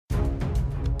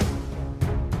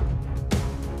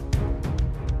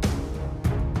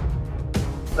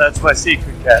That's my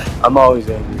secret, Cat. I'm always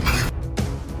angry.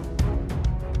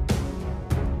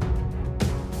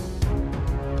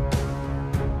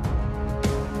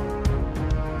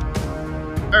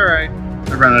 Alright.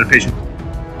 I ran out of patience.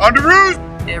 On the roost!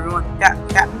 Hey everyone,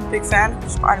 Captain, big fan of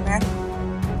Spider-Man.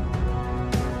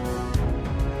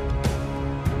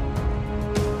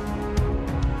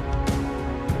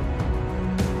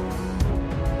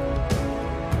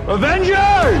 Avengers!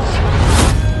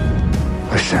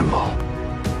 Assemble.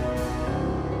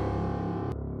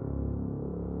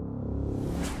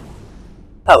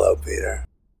 Hello, Peter.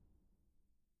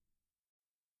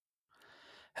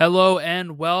 Hello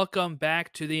and welcome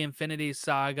back to the Infinity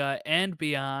Saga and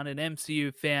Beyond, an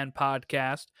MCU fan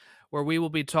podcast where we will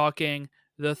be talking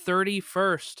the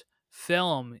 31st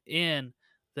film in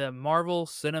the Marvel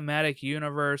Cinematic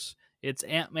Universe. It's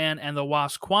Ant-Man and the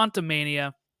Wasp: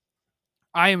 Quantumania.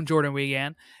 I am Jordan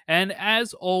Wiegand, and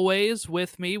as always,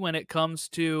 with me when it comes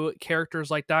to characters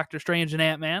like Doctor Strange and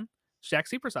Ant-Man, Jack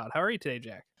C. Prasad. How are you today,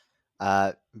 Jack?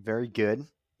 Very good.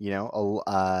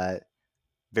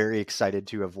 Very excited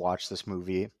to have watched this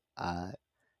movie.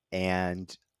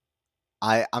 And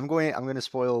I'm going to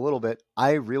spoil a little bit.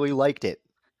 I really liked it.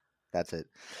 That's it.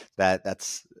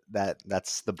 That's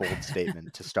the bold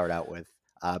statement to start out with.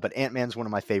 But Ant-Man's one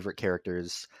of my favorite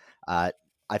characters. I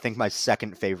think my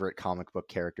second favorite comic book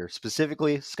character,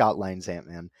 specifically Scott Lang's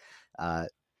Ant-Man.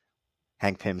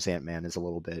 Hank Pym's Ant-Man is a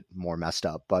little bit more messed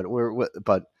up, but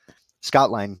Scott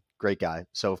Lang, great guy.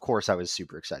 So of course I was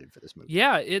super excited for this movie.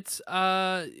 Yeah, it's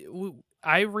I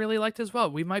really liked it as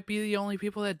well. We might be the only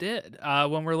people that did.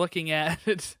 When we're looking at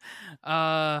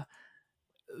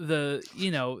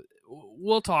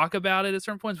we'll talk about it at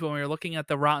certain points when we're looking at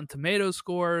the Rotten Tomatoes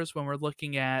scores, when we're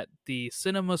looking at the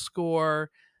cinema score,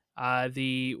 what's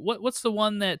the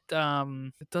one that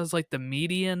does like the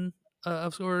median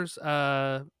of scores,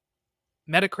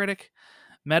 Metacritic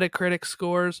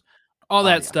scores, all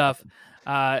that stuff.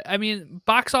 I mean,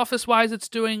 box office wise, it's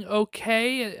doing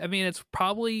okay. I mean, it's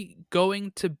probably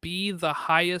going to be the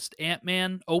highest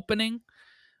Ant-Man opening,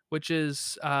 which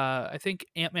is, I think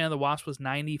Ant-Man and the Wasp was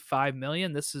 95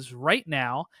 million. This is right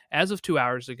now, as of 2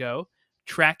 hours ago,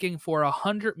 tracking for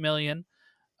 100 million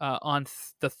on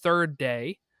the third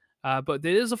day. But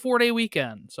it is a 4-day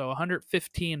weekend, so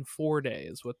 115 4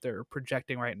 days, what they're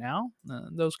projecting right now.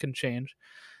 Those can change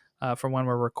from when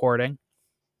we're recording.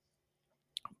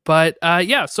 But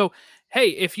yeah, so hey,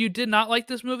 if you did not like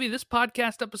this movie, this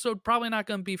podcast episode probably not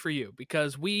going to be for you,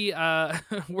 because we're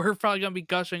probably going to be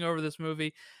gushing over this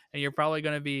movie, and you're probably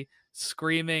going to be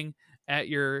screaming at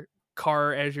your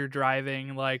car as you're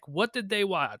driving, like, what did they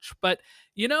watch? But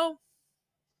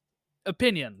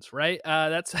opinions, right?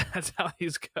 That's how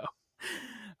these go.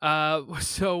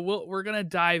 So we're going to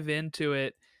dive into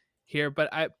it here,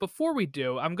 but before we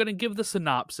do, I'm going to give the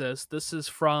synopsis. This is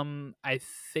from, I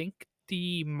think,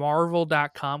 the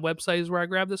Marvel.com website is where I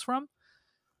grabbed this from.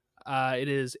 It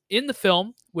is in the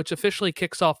film, which officially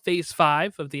kicks off Phase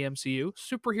 5 of the MCU.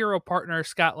 Superhero partner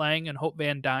Scott Lang and Hope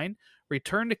Van Dyne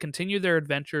return to continue their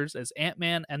adventures as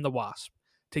Ant-Man and the Wasp.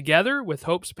 Together with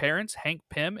Hope's parents, Hank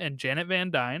Pym and Janet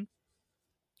Van Dyne,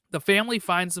 the family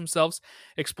finds themselves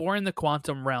exploring the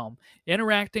quantum realm,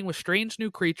 interacting with strange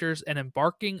new creatures, and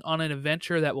embarking on an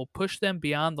adventure that will push them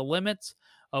beyond the limits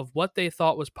of what they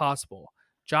thought was possible.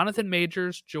 Jonathan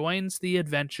Majors joins the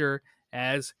adventure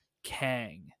as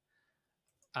Kang.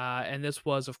 And this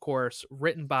was, of course,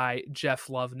 written by Jeff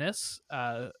Loveness,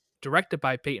 directed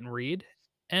by Peyton Reed,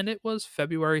 and it was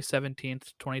February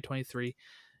 17th, 2023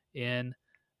 in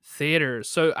theaters.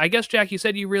 So I guess, Jack, you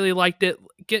said you really liked it.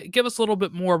 Give us a little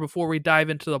bit more before we dive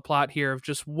into the plot here of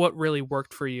just what really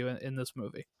worked for you in this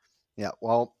movie. Yeah,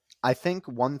 well, I think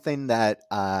one thing that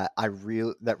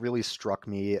really struck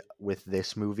me with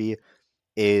this movie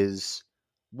is,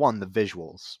 one, the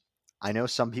visuals. I know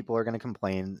some people are going to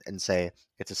complain and say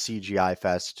it's a CGI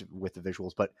fest with the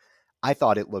visuals, but I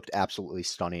thought it looked absolutely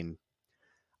stunning.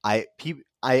 I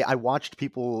watched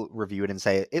people review it and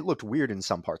say it looked weird in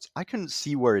some parts. I couldn't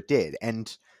see where it did,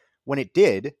 and when it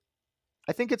did,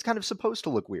 I think it's kind of supposed to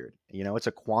look weird. It's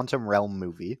a quantum realm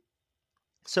movie,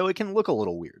 so it can look a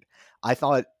little weird. I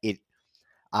thought it.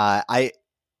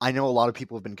 I know a lot of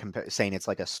people have been saying it's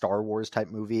like a Star Wars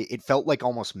type movie. It felt like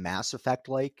almost Mass Effect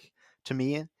like to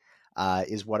me,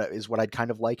 is what I'd kind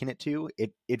of liken it to.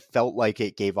 It felt like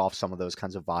it gave off some of those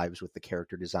kinds of vibes with the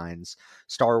character designs.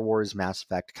 Star Wars, Mass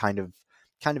Effect, kind of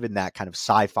in that kind of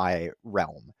sci-fi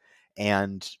realm.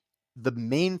 And the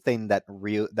main thing that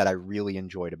I really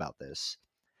enjoyed about this,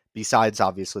 besides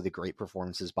obviously the great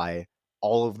performances by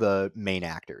all of the main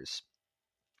actors,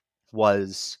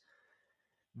 was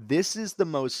this is the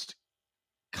most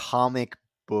comic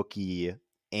booky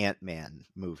Ant-Man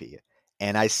movie.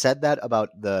 And I said that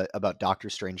about Doctor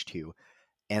Strange 2.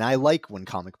 And I like when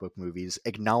comic book movies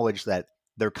acknowledge that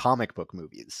they're comic book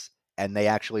movies and they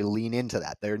actually lean into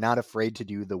that. They're not afraid to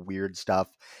do the weird stuff.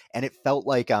 And it felt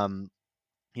like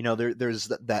there's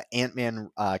the Ant-Man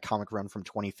comic run from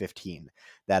 2015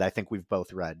 that I think we've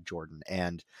both read, Jordan,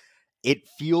 and it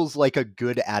feels like a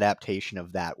good adaptation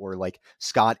of that, where like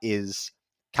Scott is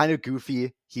kind of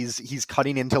goofy. He's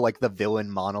cutting into like the villain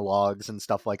monologues and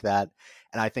stuff like that,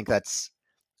 and I think that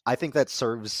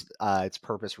serves its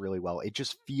purpose really well. It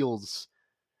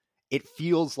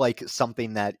feels like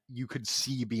something that you could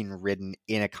see being written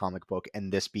in a comic book,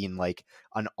 and this being like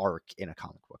an arc in a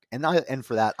comic book. And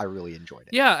for that, I really enjoyed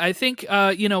it. Yeah, I think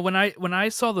when I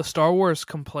saw the Star Wars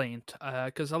complaint,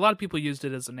 because a lot of people used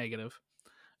it as a negative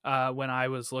when I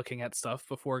was looking at stuff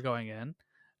before going in,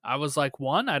 I was like,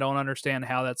 one, I don't understand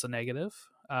how that's a negative.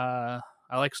 I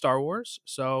like Star Wars,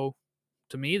 so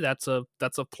to me, that's a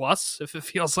plus if it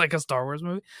feels like a Star Wars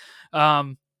movie.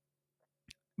 But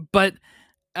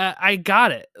I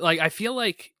got it. Like, I feel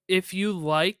like if you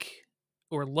like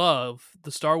or love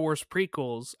the Star Wars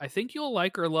prequels, I think you'll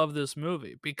like or love this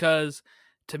movie, because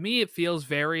to me it feels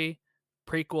very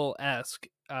prequel-esque.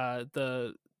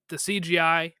 The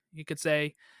CGI, you could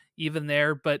say, even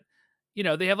there, but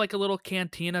they have like a little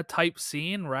cantina type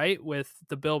scene, right, with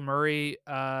the Bill Murray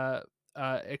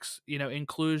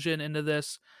inclusion into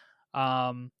this.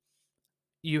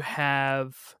 You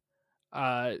have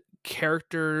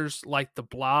characters like the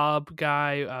Blob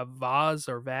guy, Vaz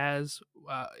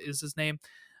is his name.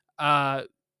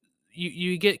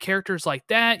 You get characters like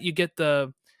that. You get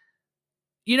that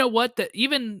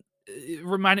even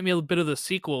reminded me a little bit of the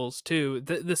sequels too.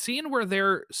 The scene where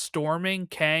they're storming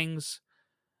Kang's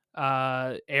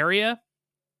area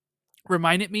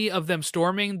reminded me of them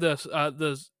storming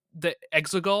the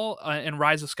Exegol in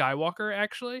Rise of Skywalker.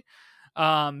 Actually,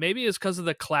 maybe it's because of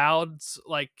the clouds,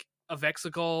 like, of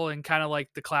Exegol, and kind of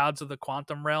like the clouds of the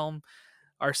quantum realm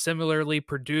are similarly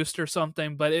produced or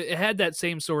something, but it had that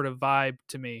same sort of vibe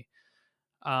to me.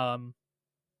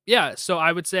 Yeah, so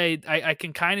I would say I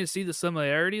can kind of see the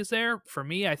similarities there. For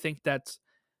me, I think that's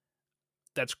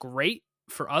great.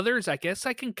 For others, I guess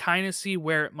I can kind of see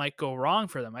where it might go wrong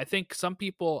for them. I think some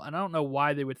people, and I don't know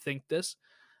why they would think this,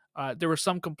 there were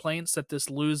some complaints that this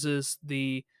loses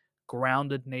the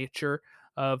grounded nature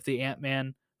of the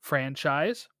Ant-Man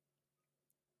franchise.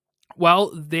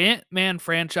 Well, the Ant-Man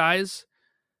franchise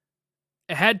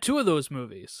had two of those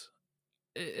movies.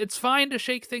 It's fine to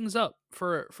shake things up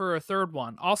for a third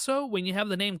one. Also, when you have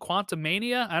the name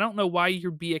Quantumania, I don't know why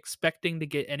you'd be expecting to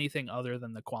get anything other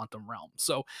than the quantum realm.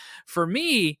 So for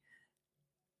me,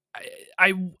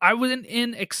 I wasn't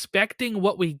in expecting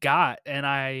what we got, and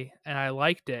I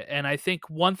liked it. And I think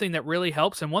one thing that really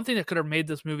helps, and one thing that could have made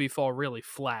this movie fall really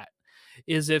flat,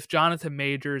 is if Jonathan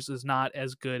Majors is not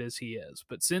as good as he is.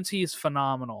 But since he's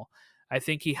phenomenal, I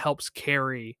think he helps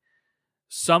carry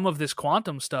some of this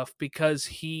quantum stuff,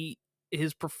 because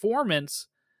his performance,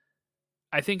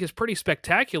 I think, is pretty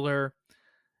spectacular.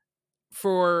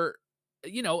 For,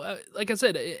 like I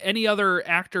said, any other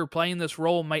actor playing this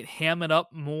role might ham it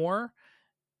up more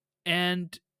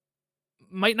and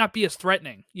might not be as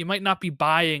threatening. You might not be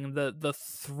buying the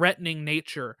threatening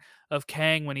nature of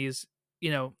Kang when he's,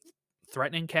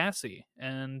 threatening Cassie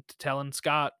and telling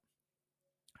Scott,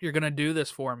 "You're going to do this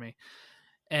for me."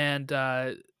 And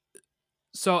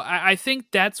so I think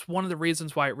that's one of the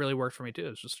reasons why it really worked for me too.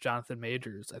 It's just Jonathan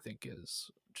Majors, I think, is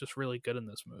just really good in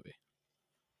this movie.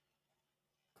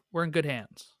 We're in good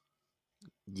hands.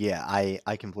 Yeah,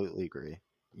 I completely agree.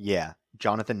 Yeah,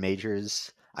 Jonathan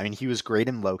Majors, I mean, he was great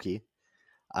in Loki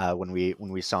when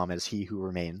we saw him as He Who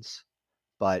Remains.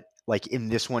 But like in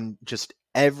this one, just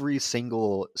every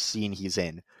single scene he's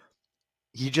in,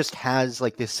 he just has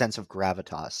like this sense of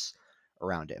gravitas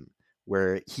around him,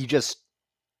 where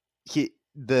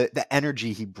the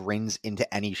energy he brings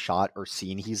into any shot or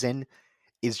scene he's in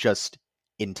is just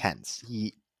intense.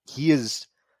 He is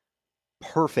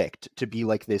perfect to be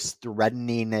like this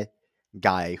threatening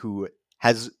guy who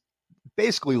has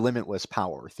basically limitless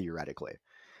power theoretically,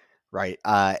 right?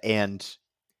 And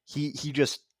he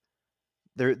just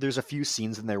there's a few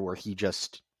scenes in there where he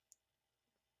doesn't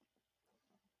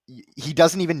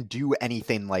even do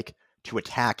anything like to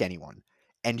attack anyone,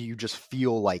 and you just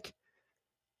feel like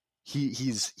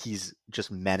he's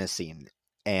just menacing.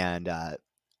 And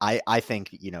I think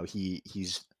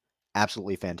he's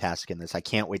absolutely fantastic in this. I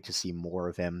can't wait to see more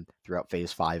of him throughout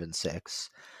Phase 5 and 6.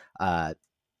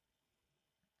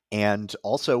 And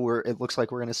also, it looks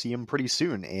like we're going to see him pretty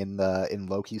soon in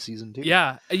Loki season 2.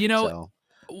 Yeah, So,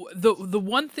 the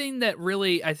one thing that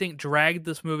really I think dragged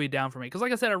this movie down for me, because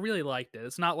like I said, I really liked it.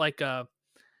 It's not like I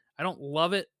don't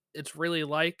love it. It's really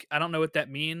like, I don't know what that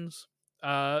means.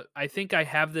 I think I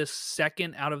have this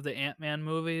second out of the Ant-Man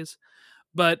movies,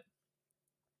 but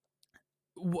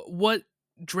what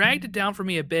dragged it down for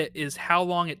me a bit is how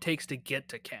long it takes to get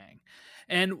to Kang.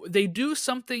 And they do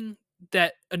something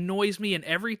that annoys me in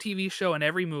every TV show and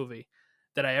every movie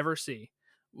that I ever see,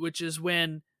 which is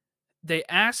when they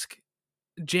ask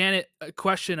Janet a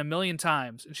question a million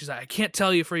times, and she's like, I can't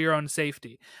tell you for your own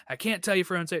safety. I can't tell you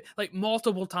for your own safety. Like,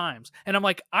 multiple times. And I'm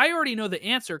like, I already know the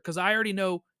answer because I already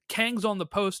know Kang's on the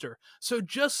poster. So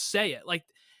just say it. Like,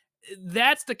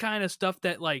 that's the kind of stuff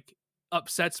that, like,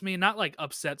 upsets me. Not like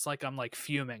upsets like I'm like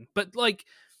fuming, but like,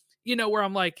 you know, where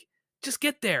I'm like, just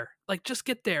get there. Like, just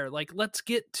get there. Like, let's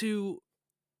get to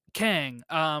Kang.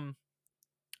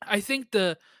 I think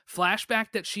the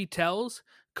flashback that she tells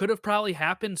could have probably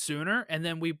happened sooner, and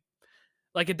then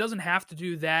it doesn't have to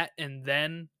do that and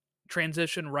then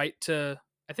transition right to,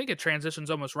 I think it transitions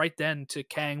almost right then to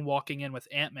Kang walking in with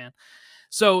Ant-Man.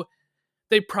 So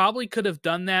they probably could have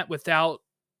done that without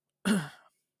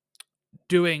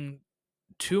doing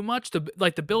too much.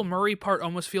 The Bill Murray part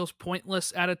almost feels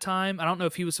pointless at a time. I don't know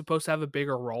if he was supposed to have a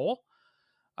bigger role,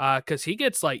 because he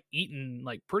gets like eaten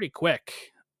like pretty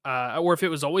quick. Or if it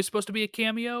was always supposed to be a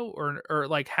cameo, or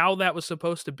like how that was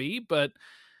supposed to be. But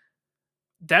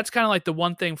that's kind of like the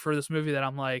one thing for this movie that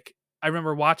I'm like, I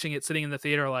remember watching it sitting in the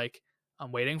theater, like,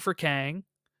 I'm waiting for Kang.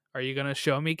 Are you going to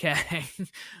show me Kang?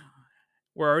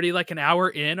 We're already like an hour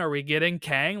in. Are we getting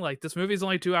Kang? Like, this movie's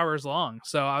only 2 hours long.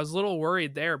 So I was a little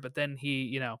worried there, but then he,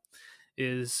 you know,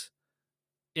 is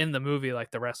in the movie like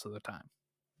the rest of the time.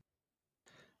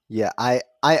 Yeah,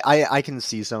 I can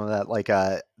see some of that. Like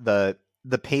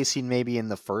the pacing maybe in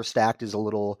the first act is a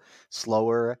little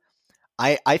slower.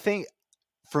 I think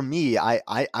for me, I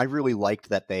really liked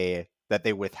that they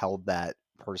withheld that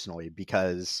personally,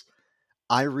 because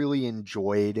I really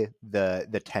enjoyed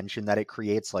the tension that it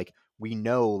creates. Like, we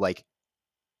know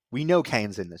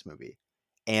Kane's in this movie,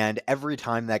 and every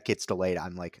time that gets delayed,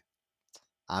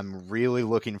 I'm really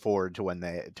looking forward to when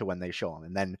they show him.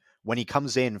 And then when he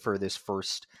comes in for this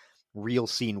first real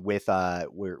scene with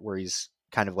where he's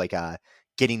kind of like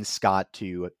getting Scott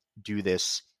to do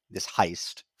this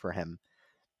heist for him,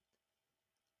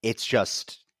 it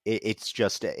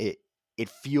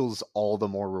feels all the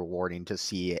more rewarding to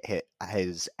see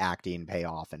his acting pay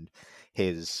off, and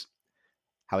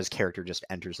how his character just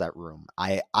enters that room.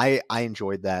 I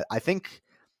enjoyed that. I think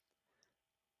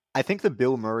the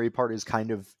Bill Murray part is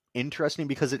kind of interesting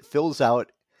because it fills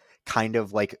out kind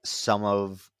of like some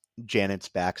of Janet's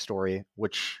backstory,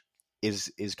 which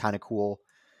is kind of cool,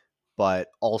 but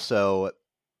also,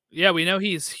 yeah, we know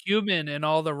he's human in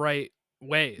all the right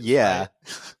ways. Yeah,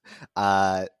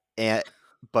 right?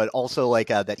 But also like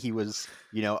that he was,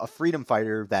 you know, a freedom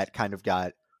fighter that kind of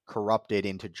got corrupted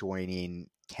into joining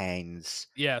Kang's.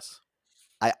 Yes.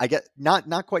 I get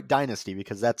not quite dynasty,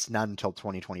 because that's not until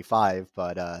 2025,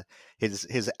 but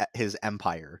his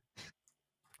empire.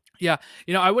 Yeah,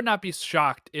 you know, I would not be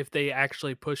shocked if they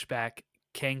actually push back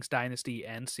Kang's Dynasty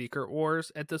and Secret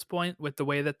Wars at this point, with the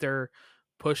way that they're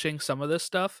pushing some of this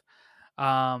stuff.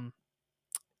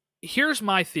 Here's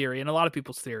my theory, and a lot of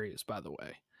people's theories, by the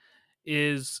way,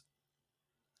 is,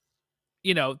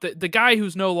 you know, the guy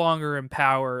who's no longer in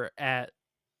power at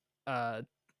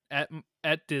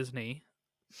Disney,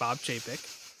 Bob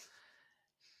Chapek,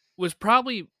 was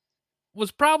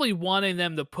probably wanting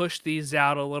them to push these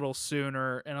out a little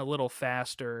sooner and a little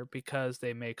faster because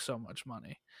they make so much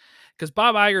money. Because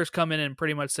Bob Iger's come in and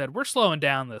pretty much said, we're slowing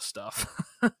down this stuff.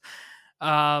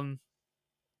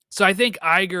 So I think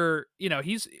Iger, you know,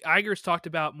 Iger's talked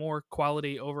about more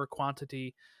quality over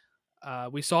quantity.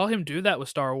 We saw him do that with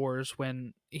Star Wars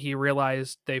when he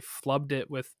realized they flubbed it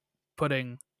with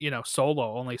putting, you know,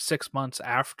 Solo only 6 months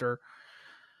after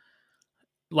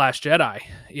Last Jedi,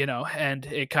 you know, and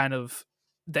it kind of,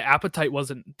 the appetite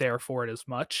wasn't there for it as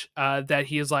much, that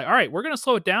he is like, all right, we're going to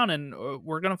slow it down and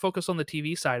we're going to focus on the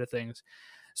TV side of things.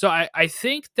 So I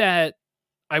think that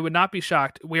I would not be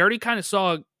shocked. We already kind of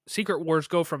saw Secret Wars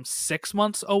go from 6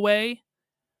 months away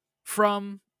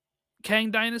from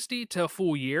Kang Dynasty to a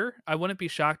full year. I wouldn't be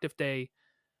shocked if they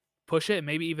push it and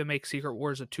maybe even make Secret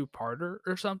Wars a 2-parter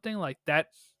or something like that.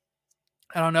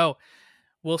 I don't know.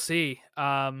 We'll see.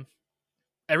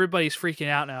 Everybody's freaking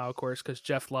out now, of course, because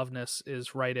Jeff Loveness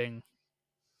is writing.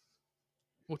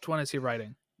 Which one is he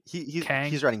writing? He's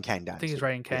writing Kang Dynasty. I think he's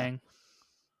writing Kang. Yeah.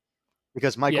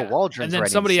 Because Michael Waldron's and then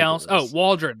writing somebody Secret else. Wars. Oh,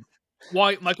 Waldron.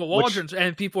 Michael Waldron's,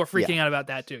 and people are freaking out about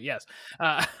that too. Yes.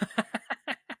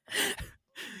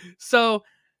 So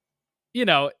you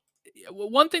know,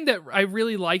 one thing that I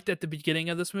really liked at the beginning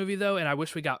of this movie, though, and I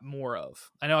wish we got more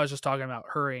of. I know I was just talking about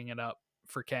hurrying it up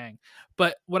for Kang,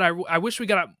 but what I wish we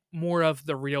got more of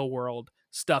the real world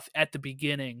stuff at the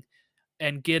beginning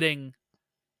and getting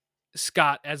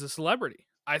Scott as a celebrity.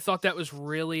 I thought that was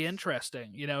really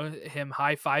interesting. You know, him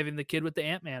high fiving the kid with the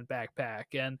Ant-Man backpack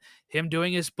and him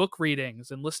doing his book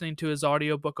readings and listening to his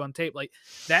audiobook on tape. Like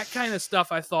that kind of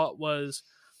stuff I thought was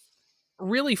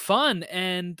really fun.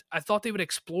 And I thought they would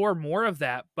explore more of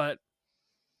that. But,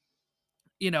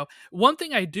 you know, one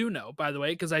thing I do know, by the way,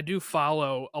 because I do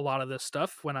follow a lot of this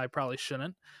stuff when I probably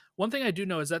shouldn't. One thing I do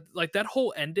know is that like that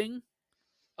whole ending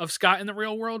of Scott in the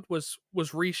real world was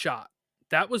reshot.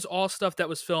 That was all stuff that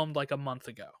was filmed like a month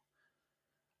ago.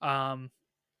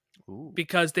 Ooh.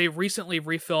 Because they recently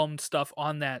refilmed stuff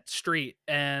on that street,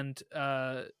 and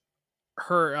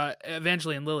her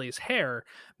Evangeline Lilly's hair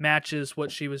matches what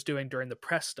she was doing during the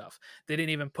press stuff. They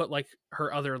didn't even put like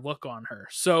her other look on her.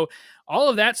 So all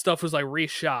of that stuff was like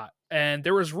reshot. And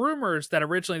there was rumors that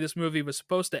originally this movie was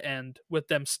supposed to end with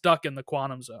them stuck in the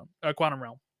quantum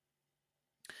realm.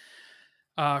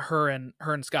 Her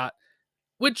and Scott,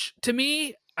 which to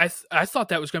me, I thought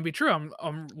that was going to be true.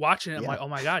 I'm watching it. I'm like, oh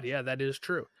my God, yeah, that is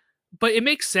true. But it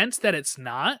makes sense that it's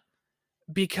not,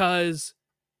 because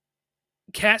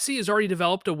Cassie has already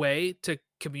developed a way to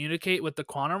communicate with the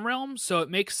quantum realm. So it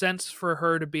makes sense for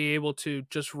her to be able to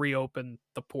just reopen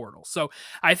the portal. So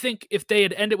I think if they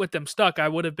had ended with them stuck, I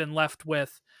would have been left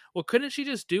with, well, couldn't she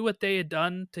just do what they had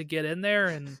done to get in there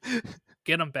and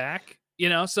get them back? You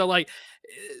know, so like,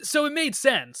 so it made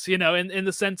sense, you know, in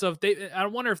the sense of I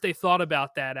wonder if they thought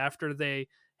about that after they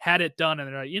had it done and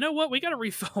they're like, you know what, we got to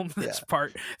refilm this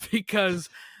part because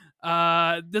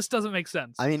this doesn't make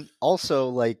sense. I mean, also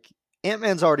like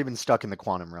Ant-Man's already been stuck in the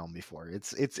quantum realm before.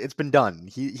 It's been done.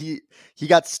 He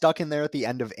got stuck in there at the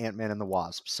end of Ant-Man and the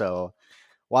Wasp. So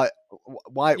why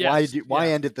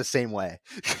end it the same way?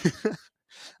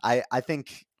 I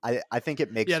think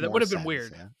it makes that more would have been sense.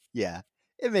 weird. Yeah.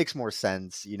 It makes more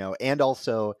sense, you know, and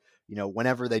also, you know,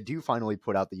 whenever they do finally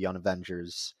put out the Young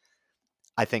Avengers,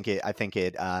 I think it,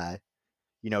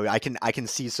 you know, I can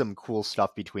see some cool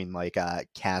stuff between like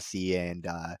Cassie and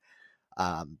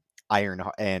Iron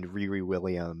and Riri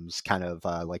Williams kind of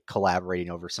like collaborating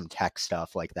over some tech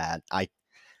stuff like that.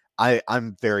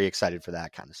 I'm very excited for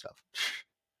that kind of stuff.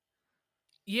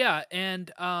 Yeah,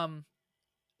 and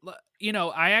you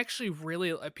know, I actually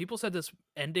really, people said this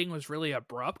ending was really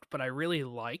abrupt, but I really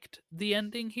liked the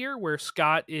ending here where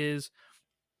Scott is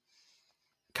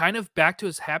kind of back to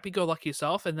his happy-go-lucky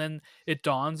self, and then it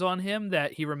dawns on him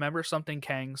that he remembers something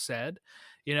Kang said,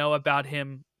 you know, about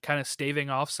him kind of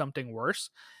staving off something worse.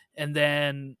 And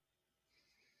then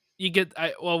you get,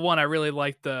 I really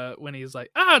liked when he's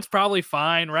like, it's probably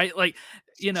fine, right? Like,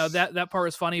 you know, that part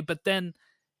was funny, but then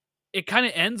it kind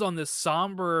of ends on this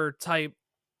somber type,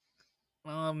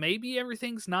 maybe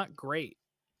everything's not great.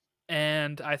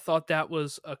 And I thought that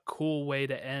was a cool way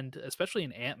to end, especially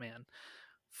an Ant-Man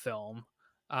film.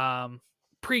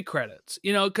 Pre-credits,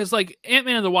 you know, because like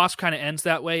Ant-Man and the Wasp kind of ends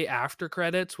that way after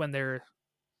credits when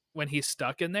he's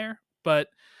stuck in there. But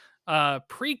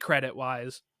pre-credit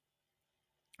wise,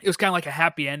 it was kind of like a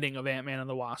happy ending of Ant-Man and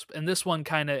the Wasp. And this one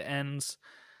kind of ends,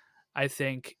 I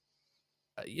think,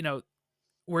 you know,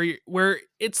 where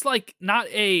it's like not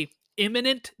a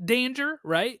imminent danger,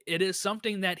 right? It is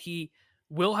something that he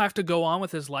will have to go on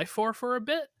with his life for a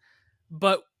bit,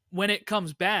 but when it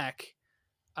comes back,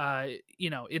 you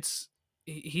know,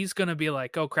 he's gonna be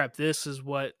like, oh crap, this is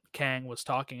what Kang was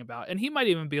talking about, and he might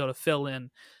even be able to fill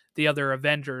in the other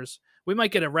Avengers. We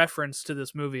might get a reference to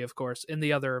this movie, of course, in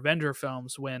the other Avenger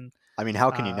films when, I mean,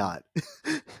 how can you not?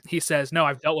 He says, no,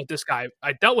 I've dealt with this guy.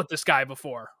 I dealt with this guy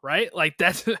before, right? Like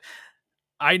that's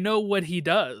I know what he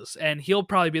does, and he'll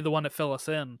probably be the one to fill us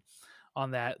in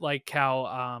on that, like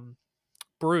how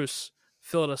Bruce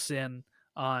filled us in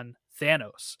on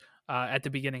Thanos at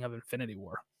the beginning of Infinity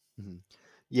War. Mm-hmm.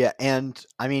 Yeah, and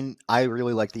I mean, I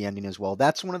really like the ending as well.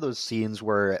 That's one of those scenes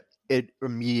where it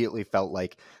immediately felt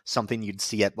like something you'd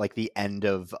see at like the end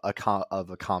of a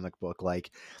comic book,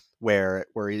 like where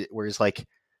he's like,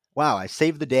 "Wow, I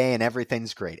saved the day and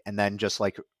everything's great," and then just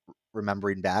like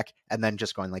remembering back and then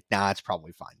just going like, nah, it's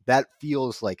probably fine. That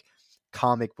feels like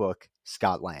comic book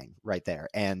Scott Lang right there.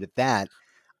 And that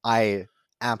I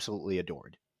absolutely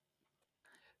adored.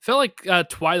 Felt like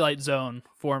Twilight Zone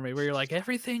for me, where you're like,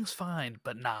 everything's fine,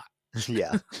 but not.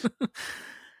 Yeah.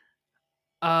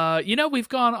 You know, we've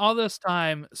gone all this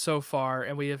time so far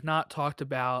and we have not talked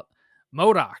about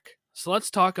MODOK. So let's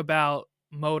talk about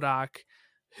MODOK,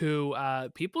 who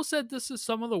people said this is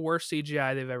some of the worst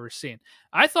CGI they've ever seen.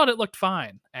 I thought it looked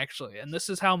fine, actually, and this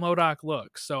is how MODOK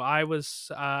looks. So I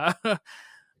was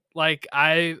like,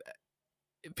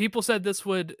 people said this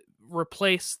would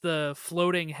replace the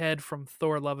floating head from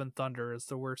Thor: Love and Thunder as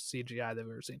the worst CGI they've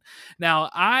ever seen. Now,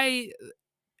 I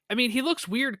mean, he looks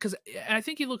weird because I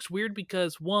think he looks weird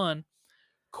because one,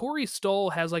 Corey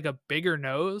Stoll has like a bigger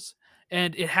nose,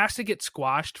 and it has to get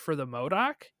squashed for the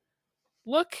MODOK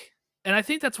look, and I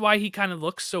think that's why he kind of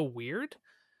looks so weird.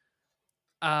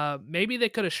 Maybe they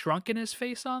could have shrunken his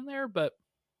face on there, but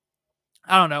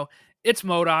I don't know. It's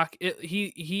MODOK.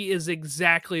 He is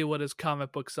exactly what his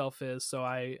comic book self is, so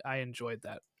I enjoyed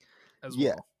that as Yeah,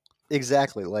 well.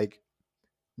 exactly. Like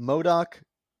MODOK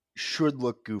should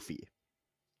look goofy.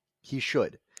 He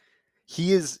should.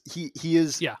 He is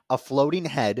Yeah. a floating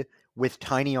head with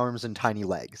tiny arms and tiny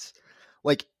legs.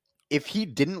 Like if he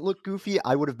didn't look goofy,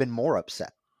 I would have been more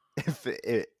upset.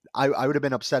 I would have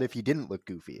been upset if he didn't look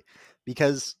goofy,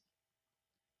 because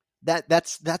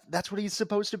that's what he's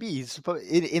supposed to be. He's supposed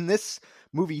in this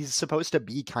movie. He's supposed to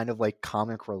be kind of like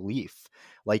comic relief.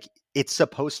 Like it's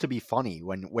supposed to be funny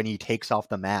when he takes off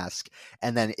the mask,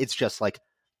 and then it's just like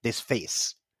this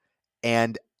face.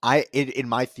 And in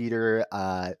my theater,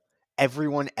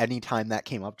 everyone anytime that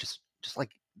came up just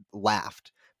like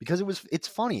laughed because it's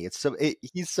funny.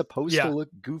 He's supposed to Yeah. look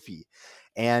goofy.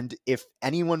 And if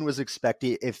anyone was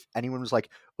like,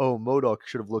 "Oh, MODOK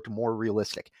should have looked more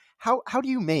realistic," how do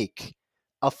you make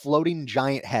a floating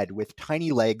giant head with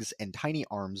tiny legs and tiny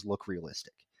arms look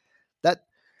realistic? That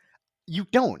you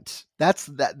don't. That's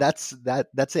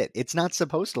it. It's not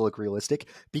supposed to look realistic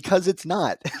because it's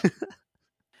not.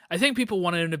 I think people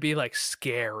wanted him to be like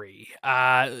scary.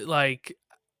 Like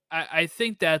I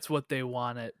think that's what they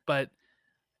wanted, but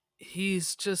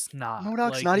he's just not.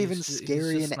 MODOK's Like not he's even he's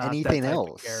scary just in not that anything type of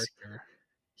else. character.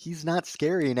 He's not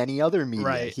scary in any other media.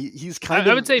 Right. He's kind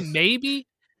I of would say maybe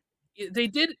they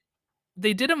did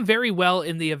him very well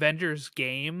in the Avengers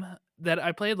game that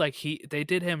I played. Like they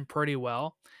did him pretty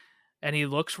well, and he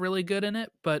looks really good in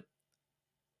it. But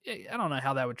I don't know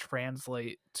how that would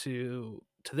translate to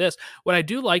this. What I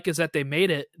do like is that they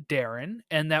made it Darren,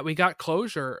 and that we got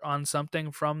closure on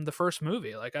something from the first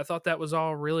movie. Like I thought that was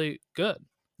all really good.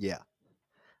 Yeah.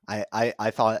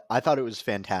 I thought it was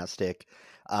fantastic.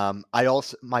 I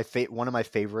also one of my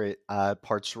favorite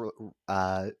parts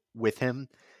with him.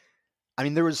 I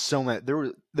mean, there was so much.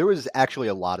 There was actually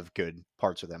a lot of good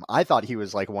parts with him. I thought he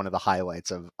was like one of the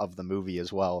highlights of the movie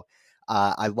as well.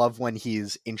 I love when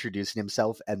he's introducing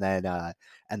himself, and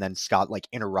then Scott like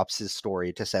interrupts his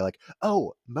story to say like,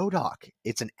 "Oh, MODOK,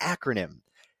 it's an acronym,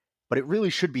 but it really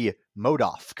should be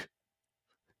MODOFK,"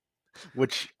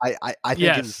 which I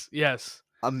think is Yes.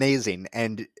 amazing,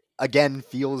 and again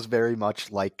feels very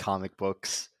much like comic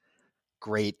books.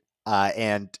 Great,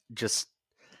 and just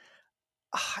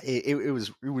it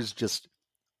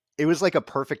was like a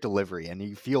perfect delivery, and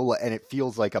it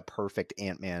feels like a perfect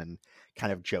Ant-Man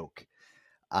kind of joke.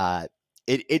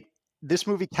 This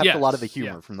movie kept a lot of the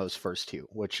humor from those first two,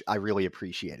 which I really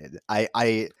appreciated.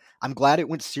 I'm glad it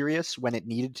went serious when it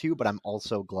needed to, but I'm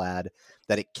also glad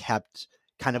that it kept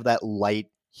kind of that light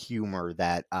humor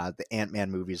that the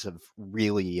Ant-Man movies have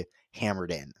really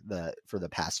hammered in for the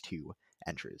past two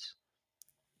entries.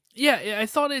 Yeah, I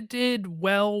thought it did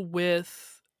well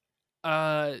with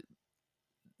the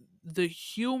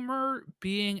humor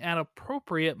being at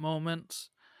appropriate moments.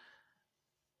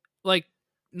 Like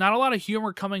not a lot of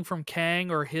humor coming from Kang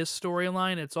or his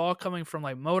storyline. It's all coming from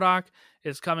like MODOK.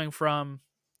 It's coming from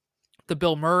the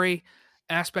Bill Murray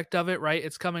aspect of it, right?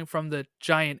 It's coming from the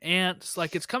giant ants.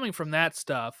 Like it's coming from that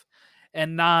stuff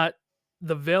and not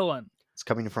the villain. It's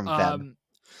coming from them.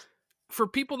 For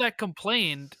people that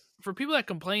complained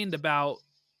about,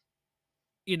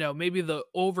 you know, maybe the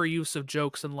overuse of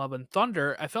jokes in Love and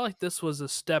Thunder, I felt like this was a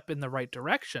step in the right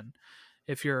direction.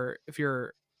 If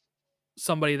you're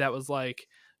somebody that was like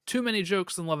too many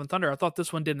jokes in Love and Thunder, I thought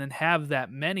this one didn't have that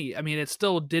many. I mean, it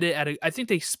still did it I think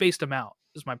they spaced them out,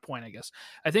 is my point, I guess.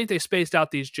 I think they spaced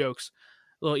out these jokes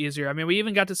a little easier. I mean, we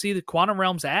even got to see the Quantum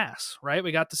Realm's ass, right?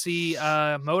 We got to see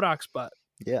MODOK's butt.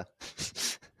 Yeah.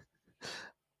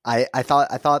 I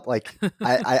thought like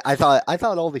I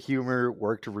thought all the humor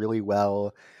worked really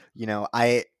well. You know,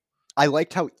 I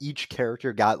liked how each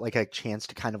character got like a chance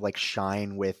to kind of like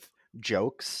shine with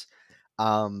jokes.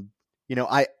 You know,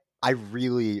 I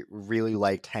really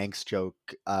liked Hank's joke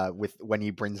with when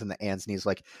he brings in the ants and he's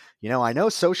like, you know, I know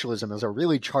socialism is a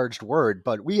really charged word,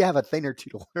 but we have a thing or two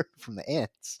to learn from the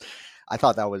ants. I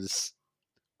thought that was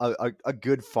a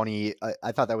good funny.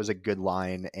 I thought that was a good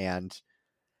line, and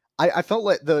I felt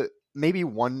like maybe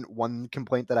one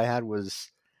complaint that I had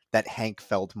was that Hank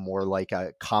felt more like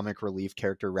a comic relief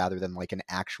character rather than like an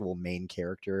actual main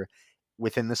character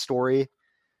within the story.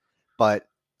 But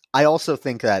I also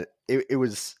think that it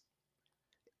was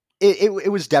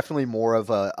definitely more of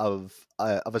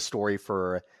a story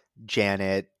for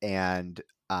Janet and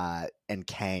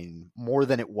Kang more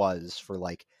than it was for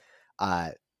like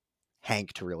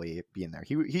Hank to really be in there.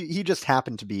 He just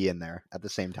happened to be in there at the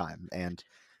same time, and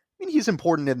I mean he's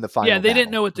important in the final. Yeah, they battle.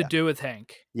 didn't know what to do with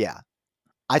Hank. Yeah,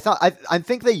 I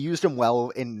think they used him well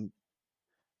in.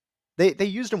 They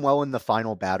used him well in the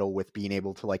final battle with being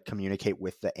able to like communicate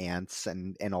with the ants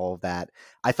and all of that.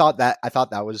 I thought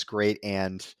that was great,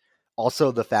 and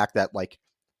also the fact that like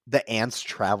the ants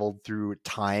traveled through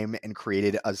time and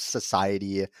created a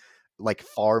society like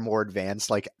far more advanced,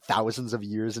 like thousands of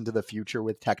years into the future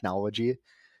with technology.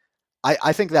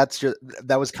 I think that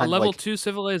was kind A of level like 2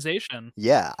 civilization.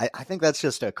 yeah. I think that's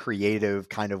just a creative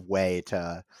kind of way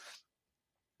to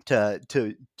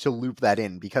loop that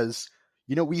in, because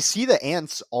you know we see the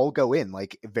ants all go in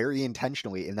like very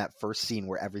intentionally in that first scene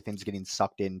where everything's getting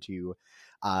sucked into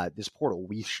this portal.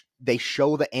 They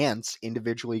show the ants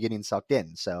individually getting sucked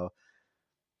in, so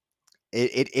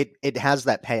it has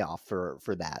that payoff for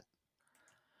that.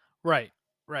 Right.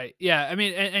 Yeah, I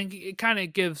mean, and it kind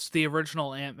of gives the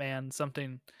original Ant-Man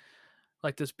something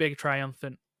like this big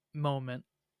triumphant moment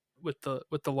with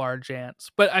the large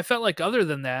ants. But I felt like other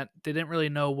than that, they didn't really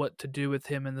know what to do with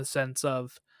him in the sense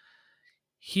of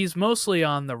he's mostly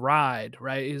on the ride,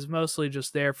 right? He's mostly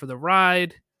just there for the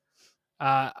ride.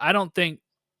 I don't think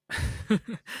I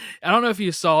don't know if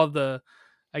you saw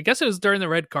I guess it was during the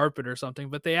red carpet or something,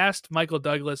 but they asked Michael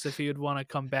Douglas if he would want to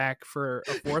come back for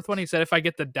a fourth one. He said, if I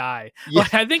get to die. Yeah.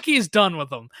 Like, I think he's done with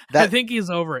them. I think he's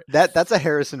over it. That's a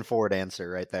Harrison Ford answer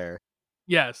right there.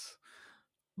 Yes.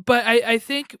 But I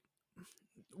think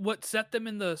what set them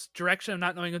in the direction of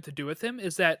not knowing what to do with him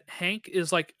is that Hank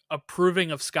is like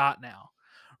approving of Scott now,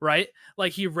 right?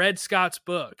 Like he read Scott's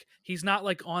book. He's not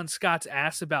like on Scott's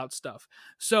ass about stuff.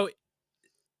 So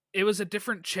it was a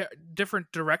different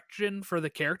direction for the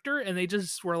character, and they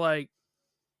just were like,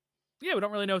 yeah, we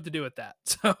don't really know what to do with that.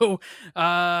 So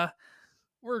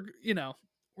we're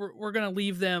gonna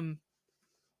leave them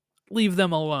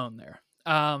alone there.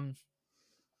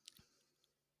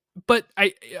 But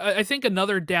I think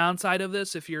another downside of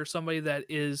this, if you're somebody that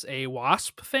is a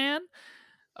Wasp fan,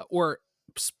 or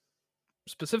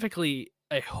specifically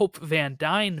a Hope Van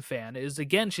Dyne fan, is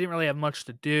again she didn't really have much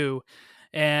to do,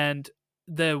 and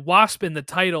the Wasp in the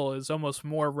title is almost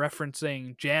more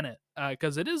referencing Janet,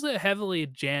 because it is a heavily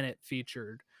Janet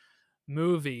featured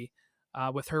movie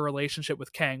with her relationship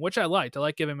with Kang, which I liked. I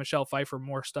like giving Michelle Pfeiffer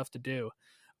more stuff to do,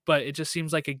 but it just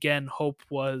seems like again Hope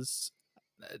was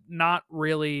not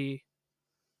really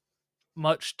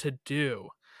much to do.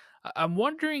 I'm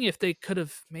wondering if they could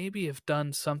have maybe have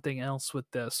done something else with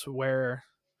this, where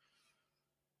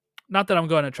not that I'm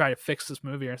going to try to fix this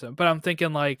movie or something, but I'm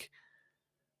thinking like,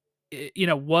 you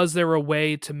know, was there a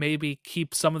way to maybe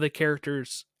keep some of the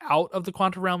characters out of the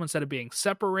quantum realm instead of being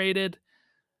separated,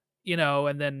 you know,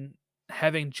 and then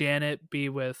having Janet be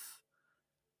with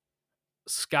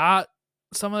Scott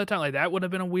some of the time? Like that would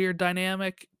have been a weird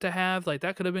dynamic to have. Like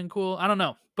that could have been cool. I don't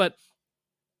know. But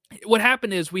what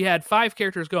happened is we had 5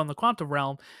 characters go in the quantum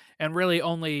realm, and really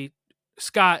only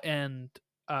Scott and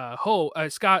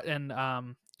Scott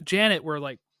and Janet were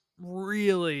like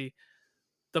really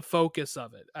the focus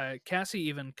of it. Cassie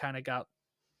even kind of got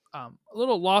a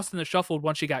little lost in the shuffle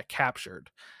once she got captured.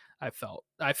 I felt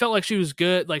like she was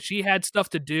good. Like she had stuff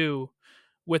to do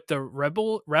with the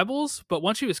rebels, but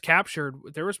once she was captured,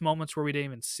 there was moments where we didn't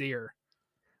even see her.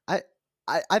 I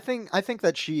think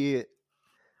that she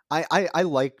I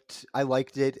liked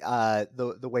it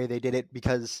the way they did it,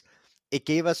 because it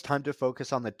gave us time to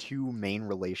focus on the 2 main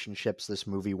relationships this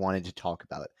movie wanted to talk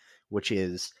about, which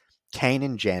is Kane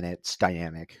and Janet's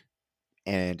dynamic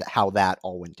and how that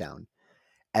all went down,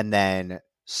 and then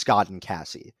Scott and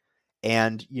Cassie.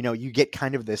 And you know, you get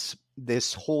kind of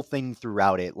this whole thing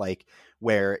throughout it, like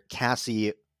where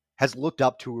Cassie has looked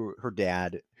up to her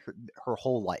dad her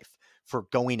whole life for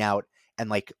going out and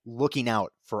like looking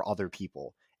out for other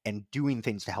people and doing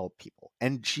things to help people,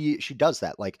 and she does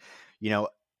that. Like, you know,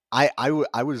 I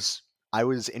was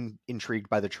intrigued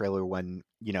by the trailer when,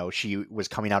 you know, she was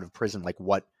coming out of prison. Like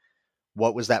what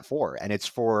was that for? And it's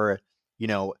for, you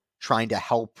know, trying to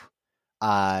help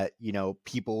you know,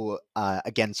 people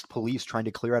against police trying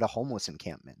to clear out a homeless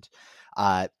encampment.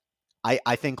 I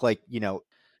think, like, you know,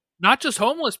 Not just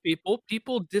homeless people,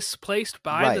 people displaced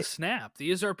by the Right. snap.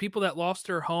 These are people that lost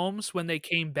their homes when they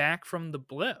came back from the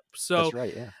blip. That's So,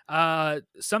 right. Yeah.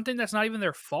 something that's not even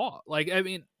their fault. Like, I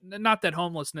mean, not that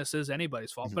homelessness is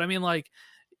anybody's fault, Mhm. but I mean, like,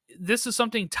 this is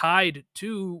something tied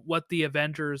to what the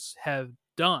Avengers have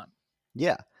done,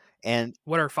 Yeah. And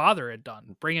what her father had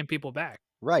done, bringing people back.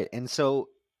 right. And so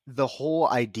the whole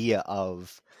idea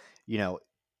of, you know,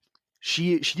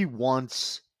 she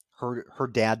wants her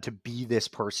dad to be this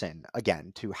person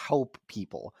again to help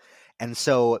people. And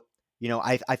so,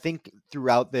 I think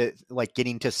throughout the like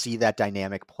getting to see that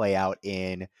dynamic play out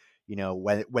in,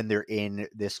 when they're in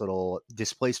this little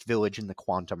displaced village in the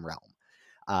quantum realm.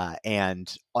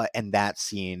 And that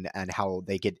scene and how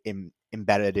they get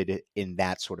embedded in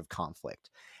that sort of conflict,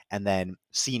 and then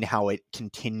seeing how it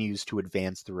continues to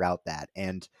advance throughout that.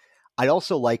 And I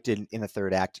also liked in the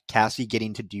third act Cassie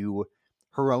getting to do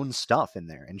her own stuff in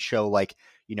there and show like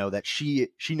that she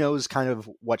knows kind of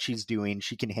what she's doing,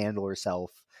 she can handle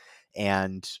herself.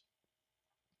 And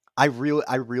I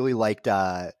really liked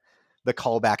the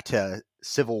callback to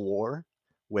Civil War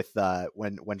with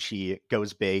when she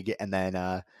goes big and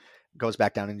then goes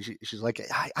back down, and she's like,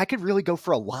 I could really go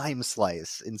for a lime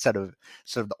slice instead of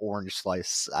the orange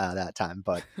slice that time.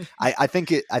 But I think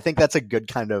that's a good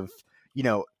kind of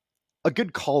a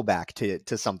good callback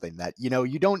to something that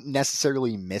you don't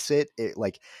necessarily miss it.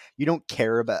 Like you don't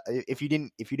care about if you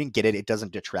didn't get it, it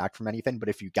doesn't detract from anything. But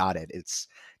if you got it, it's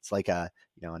like an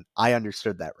I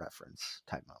understood that reference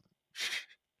type moment.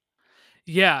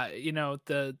 Yeah,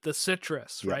 the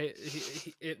citrus, Yeah. right?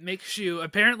 It makes you,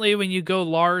 apparently when you go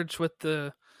large with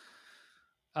the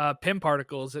Pym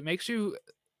particles, it makes you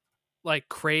like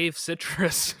crave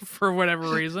citrus for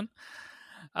whatever reason.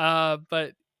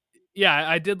 But yeah,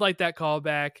 I did like that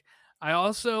callback. I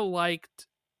also liked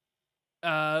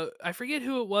I forget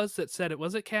who it was that said it.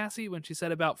 Was it Cassie when she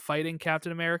said about fighting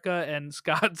Captain America? And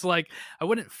Scott's like, I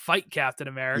wouldn't fight Captain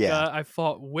America. Yeah. I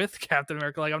fought with Captain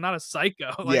America. Like, I'm not a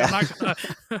psycho. Like,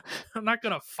 Yeah. I'm not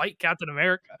gonna fight Captain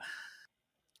America.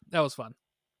 That was fun.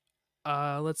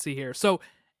 Let's see here. So,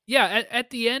 yeah, at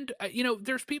the end,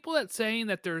 there's people that saying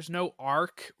that there's no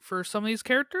arc for some of these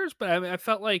characters, but I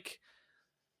felt like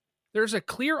there's a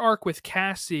clear arc with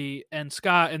Cassie and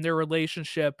Scott and their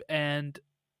relationship, and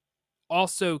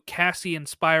also Cassie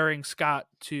inspiring Scott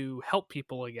to help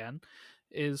people again.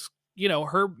 Is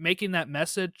her making that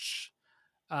message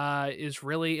is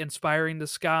really inspiring to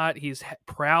Scott. He's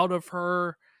proud of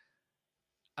her.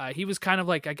 He was kind of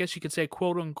like, I guess you could say,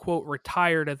 quote unquote,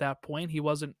 retired at that point. He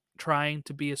wasn't trying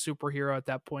to be a superhero at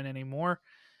that point anymore.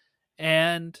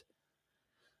 And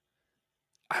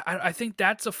I think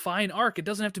that's a fine arc. It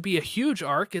doesn't have to be a huge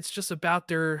arc. It's just about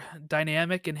their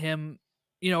dynamic and him,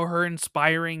 her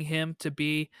inspiring him to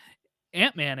be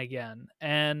Ant-Man again.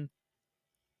 And,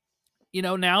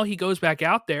 now he goes back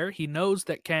out there. He knows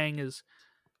that Kang is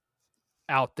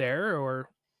out there, or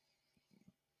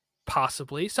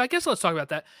possibly. So I guess let's talk about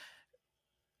that.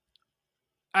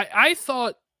 I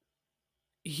thought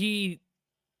he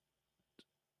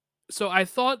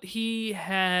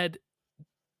had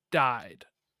died,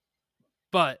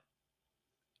 but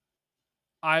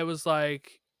I was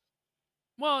like,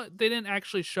 well, they didn't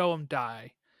actually show him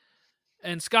die.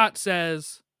 And Scott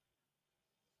says,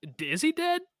 is he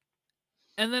dead?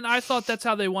 And then I thought that's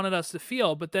how they wanted us to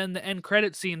feel. But then the end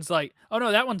credit scene's like, oh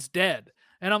no, that one's dead.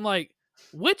 And I'm like,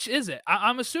 which is it?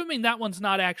 I'm assuming that one's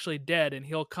not actually dead, and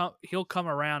he'll come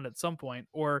around at some point.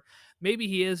 Or maybe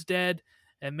he is dead,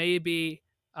 and maybe,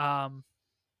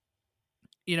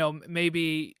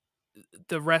 maybe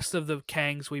the rest of the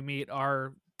Kangs we meet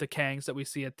are the Kangs that we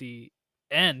see at the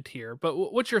end here. But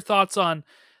what's your thoughts on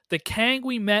the Kang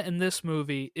we met in this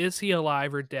movie? Is he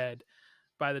alive or dead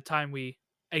by the time we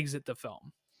exit the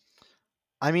film?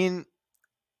 I mean,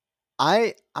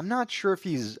 I'm not sure if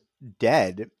he's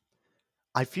dead.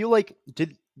 I feel like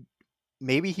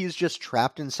maybe he's just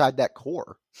trapped inside that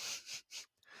core.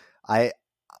 I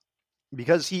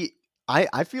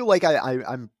feel like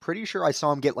I'm pretty sure I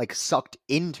saw him get like sucked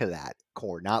into that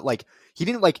core, not like he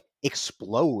didn't like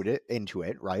explode into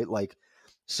it, right? Like,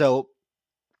 so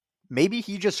maybe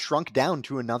he just shrunk down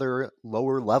to another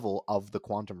lower level of the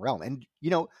quantum realm. And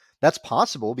that's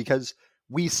possible because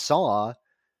we saw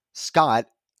Scott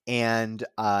and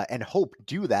Hope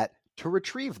do that to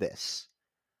retrieve this.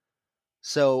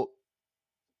 So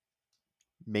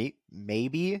maybe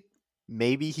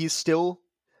he's still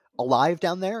alive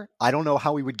down there. I don't know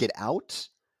how he would get out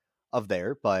of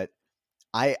there, but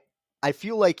I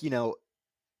feel like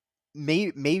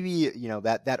maybe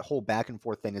that whole back and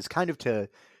forth thing is kind of to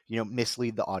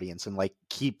mislead the audience and like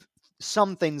keep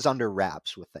some things under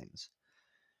wraps with things,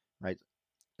 right?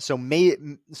 so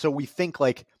we think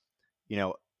like,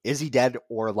 is he dead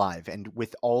or alive? And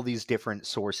with all these different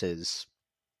sources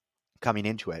coming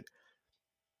into it,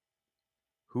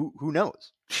 who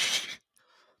knows?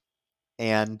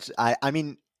 And I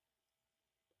mean,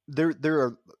 there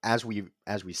are, as we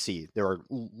see, there are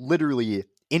literally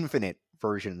infinite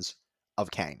versions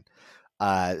of Kang.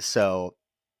 So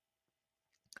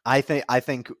I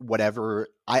think whatever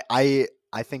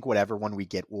I think whatever one we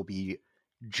get will be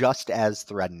just as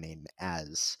threatening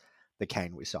as the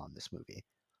Kang we saw in this movie.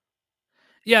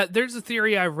 Yeah, there's a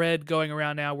theory I read going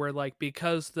around now where, like,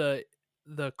 because the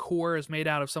core is made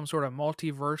out of some sort of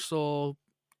multiversal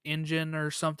engine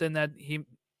or something that he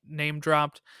name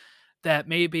dropped, that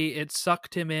maybe it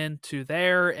sucked him into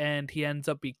there and he ends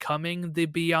up becoming the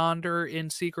Beyonder in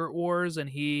Secret Wars, and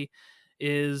he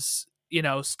is,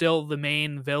 still the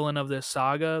main villain of this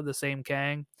saga, the same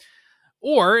Kang.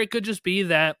 Or it could just be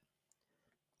that,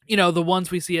 the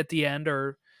ones we see at the end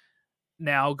are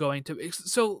now going to...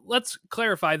 So let's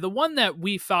clarify. The one that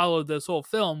we followed this whole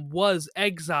film was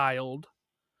exiled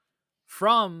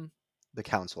from the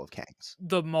Council of Kangs,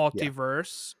 the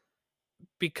multiverse,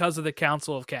 because of the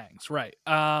Council of Kangs, right?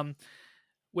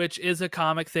 Which is a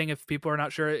comic thing. If people are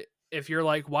not sure, if you're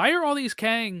like, why are all these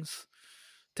Kangs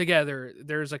together?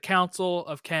 There's a Council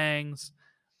of Kangs,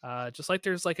 just like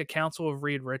there's like a Council of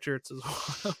Reed Richards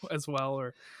as well,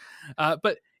 or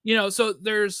but so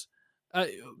there's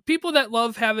people that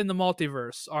love having the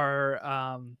multiverse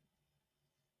are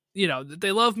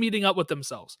they love meeting up with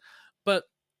themselves. But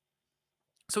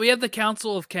so we have the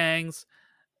Council of Kangs.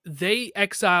 They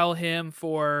exile him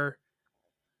for,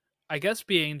 I guess,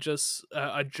 being just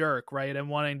a jerk, right? And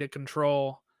wanting to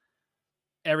control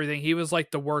everything. He was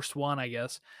like the worst one, I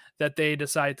guess, that they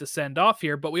decided to send off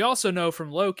here. But we also know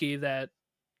from Loki that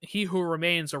He Who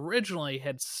Remains originally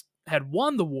had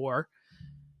won the war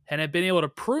and had been able to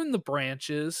prune the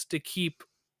branches to keep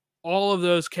all of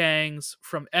those Kangs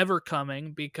from ever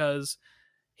coming, because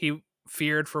he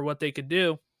feared for what they could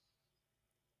do.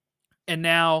 And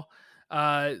now,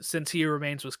 since He Who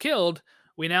Remains was killed,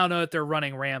 we now know that they're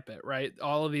running rampant, right?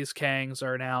 All of these Kangs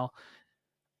are now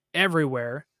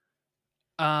everywhere.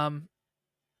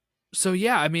 So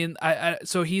yeah, I mean,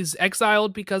 so he's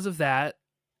exiled because of that,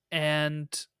 and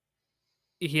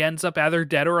he ends up either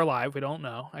dead or alive. We don't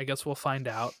know. I guess we'll find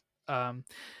out.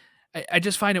 I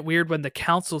just find it weird when the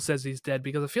council says he's dead,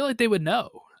 because I feel like they would know,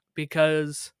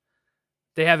 because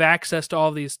they have access to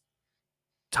all these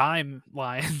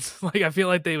timelines. Like, I feel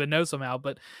like they would know somehow,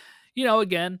 but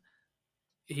again,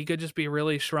 he could just be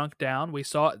really shrunk down. We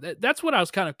saw that's what I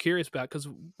was kind of curious about, because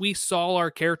we saw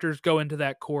our characters go into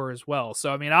that core as well.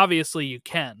 So I mean, obviously you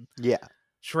can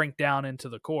shrink down into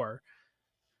the core.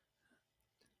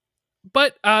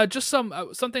 But just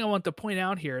something I want to point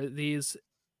out here: these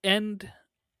end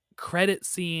credit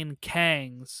scene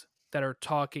Kangs that are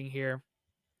talking here.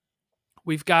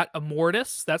 We've got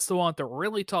Immortus, that's the one with the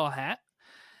really tall hat.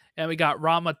 And we got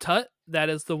Rama Tut, that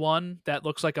is the one that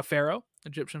looks like a pharaoh,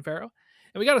 Egyptian pharaoh.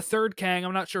 And we got a third Kang.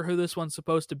 I'm not sure who this one's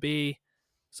supposed to be.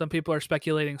 Some people are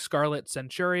speculating Scarlet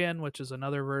Centurion, which is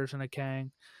another version of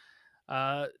Kang.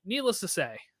 Needless to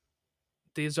say,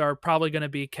 these are probably going to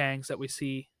be Kangs that we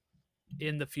see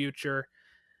in the future.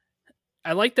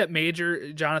 I like that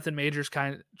Jonathan Majors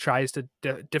kind of tries to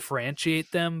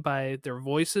differentiate them by their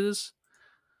voices.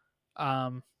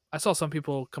 I saw some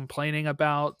people complaining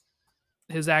about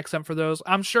his accent for those.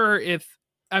 I'm sure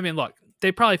look,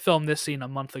 they probably filmed this scene a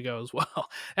month ago as well.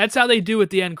 That's how they do at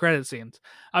the end credit scenes.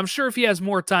 I'm sure if he has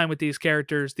more time with these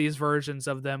characters, these versions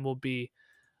of them will be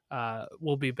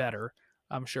better,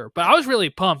 I'm sure. But I was really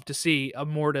pumped to see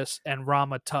Immortus and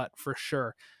Rama Tut for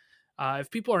sure.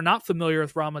 If people are not familiar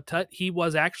with Rama Tut, he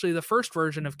was actually the first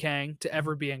version of Kang to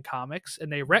ever be in comics,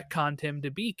 and they retconned him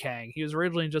to be Kang. He was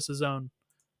originally just his own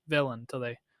villain until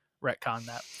they retconned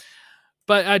that.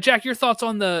 But Jack, your thoughts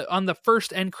on the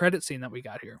first end credit scene that we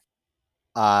got here?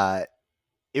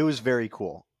 It was very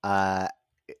cool.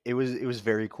 It was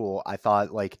very cool. I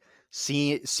thought, like,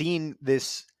 seeing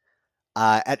this.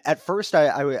 At first,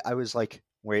 I was like,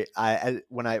 wait,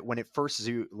 when it first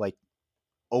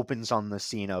opens on the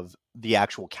scene of the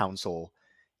actual council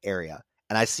area,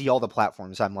 and I see all the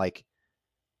platforms, I'm like,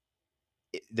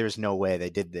 there's no way they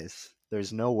did this.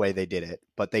 There's no way they did it,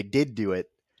 but they did do it.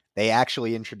 They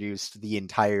actually introduced the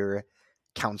entire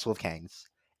Council of Kangs,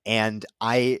 and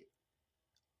I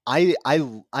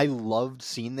loved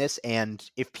seeing this. And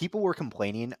if people were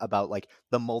complaining about like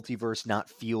the multiverse not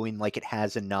feeling like it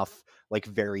has enough like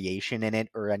variation in it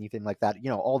or anything like that,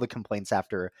 all the complaints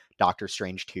after Doctor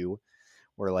Strange 2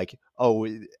 were like, oh,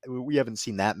 we haven't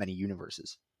seen that many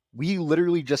universes. We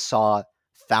literally just saw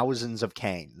thousands of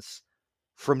Kangs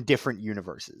from different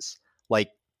universes. Like,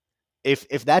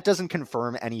 if that doesn't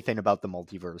confirm anything about the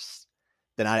multiverse,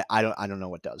 then I don't know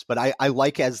what does. But I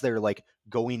like, as they're like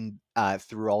going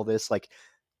through all this, like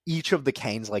each of the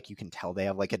Kangs, like you can tell they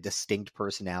have like a distinct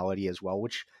personality as well,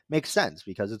 which makes sense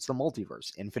because it's the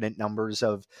multiverse, infinite numbers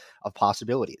of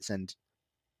possibilities. And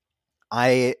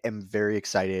I am very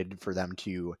excited for them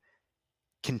to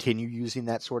continue using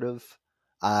that sort of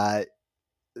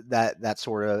that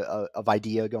sort of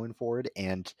idea going forward,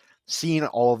 and seeing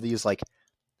all of these like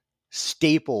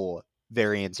staple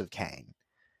variants of Kang,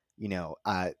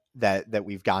 that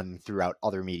we've gotten throughout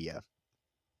other media.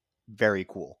 Very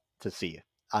cool to see.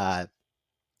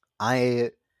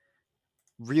 I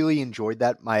really enjoyed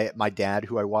that. My dad,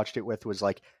 who I watched it with, was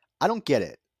like, I don't get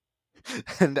it.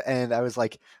 and I was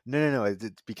like, no,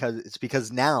 it's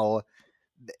because now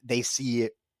they see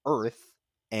Earth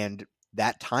and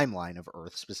that timeline of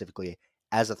Earth specifically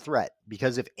as a threat.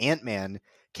 Because if Ant-Man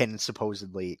can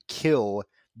supposedly kill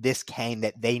this Kang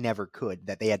that they never could,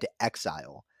 that they had to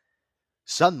exile,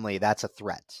 suddenly that's a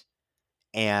threat.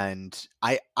 And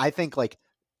I think like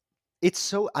it's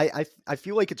so I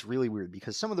feel like it's really weird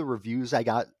because some of the reviews I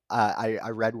got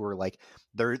I read were like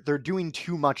they're doing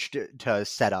too much to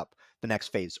set up the next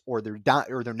phase, or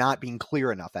they're not being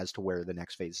clear enough as to where the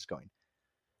next phase is going.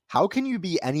 How can you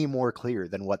be any more clear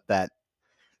than what that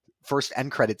first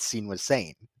end credits scene was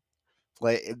saying?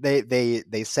 Like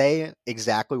they say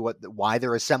exactly why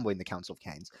they're assembling the Council of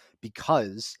Kangs,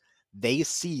 because they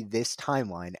see this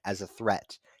timeline as a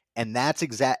threat. And that's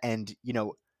and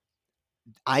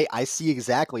I see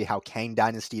exactly how Kang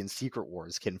Dynasty and Secret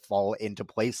Wars can fall into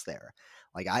place there.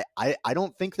 Like I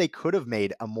don't think they could have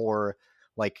made a more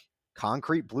like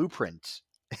concrete blueprint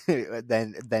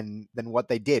than what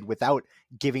they did without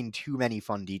giving too many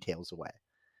fun details away.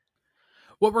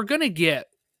 What we're gonna get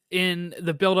in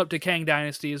the build up to Kang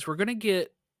Dynasty is we're gonna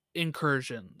get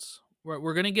incursions.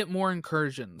 We're gonna get more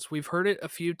incursions. We've heard it a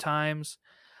few times.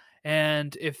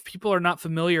 And if people are not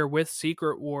familiar with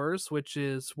Secret Wars, which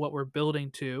is what we're building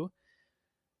to,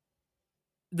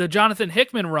 the Jonathan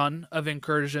Hickman run of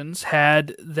incursions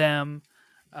had them,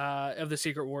 of the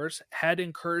Secret Wars, had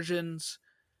incursions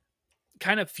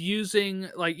kind of fusing,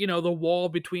 like, the wall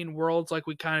between worlds, like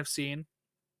we kind of seen,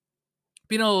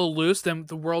 being a little loose, then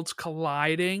the worlds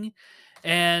colliding.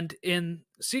 And in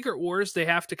Secret Wars, they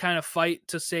have to kind of fight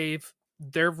to save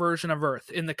their version of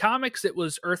Earth. In the comics, it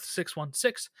was Earth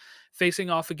 616 facing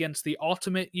off against the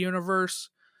Ultimate Universe,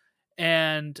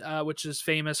 and which is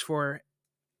famous for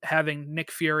having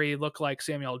Nick Fury look like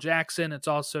Samuel Jackson. It's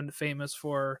also famous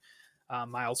for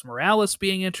Miles Morales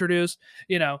being introduced,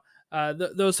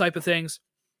 those type of things.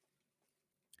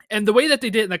 And the way that they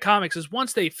did it in the comics is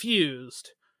once they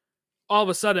fused, all of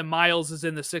a sudden Miles is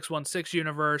in the 616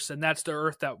 universe, and that's the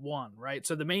Earth that won, right?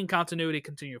 So the main continuity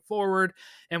continued forward,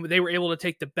 and they were able to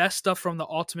take the best stuff from the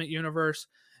Ultimate Universe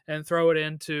and throw it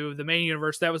into the main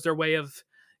universe. That was their way of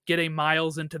getting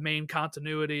Miles into main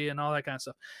continuity and all that kind of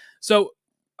stuff. So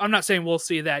I'm not saying we'll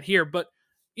see that here, but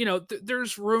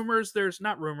there's rumors, there's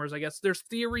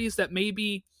theories that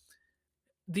maybe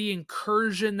the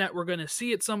incursion that we're going to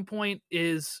see at some point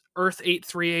is Earth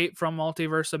 838 from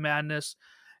Multiverse of Madness,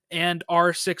 and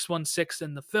R616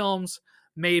 in the films,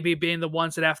 maybe being the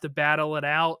ones that have to battle it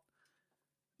out.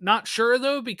 Not sure,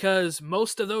 though, because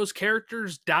most of those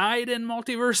characters died in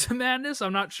Multiverse of Madness.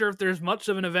 I'm not sure if there's much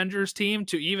of an Avengers team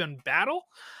to even battle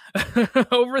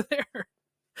over there.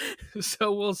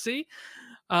 So we'll see.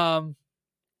 But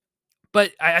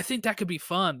I think that could be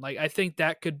fun. Like, I think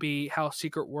that could be how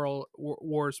Secret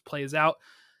Wars plays out.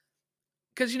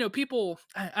 Because, people,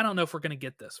 I don't know if we're going to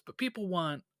get this, but people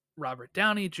want Robert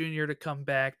Downey Jr. to come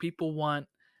back. People want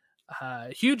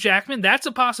Hugh Jackman. That's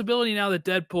a possibility now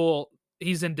that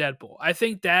he's in Deadpool. I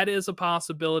think that is a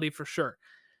possibility for sure.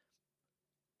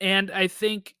 And I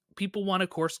think people want, of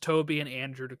course, Toby and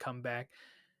Andrew to come back,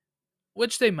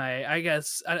 which they may, I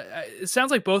guess. It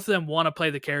sounds like both of them want to play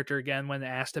the character again when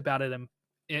asked about it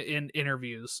in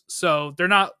interviews. So they're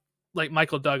not like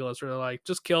Michael Douglas, where they're like,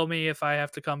 just kill me if I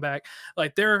have to come back.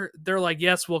 Like they're like,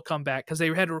 yes, we'll come back, because they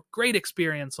had a great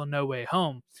experience on No Way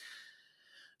Home.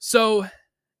 So,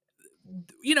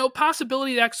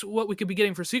 possibility that's what we could be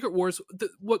getting for Secret Wars.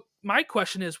 What my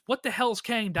question is, what the hell is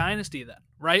Kang Dynasty then,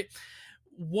 right?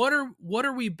 What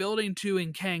are we building to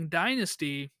in Kang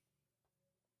Dynasty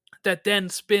that then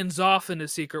spins off into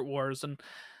Secret Wars? And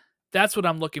that's what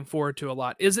I'm looking forward to a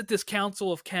lot. Is it this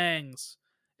Council of Kangs?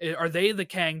 Are they the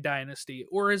Kang Dynasty?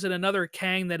 Or is it another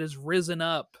Kang that has risen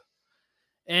up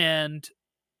and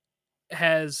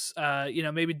has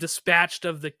maybe dispatched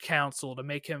of the council to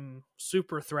make him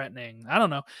super threatening. I don't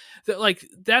know. Like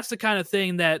that's the kind of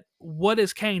thing that what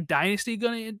is Kang Dynasty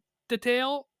going to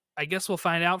detail? I guess we'll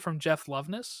find out from Jeff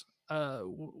Loveness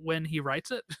when he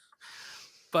writes it.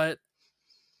 But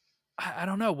I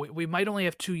don't know. We might only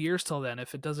have 2 years till then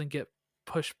if it doesn't get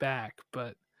pushed back.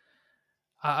 But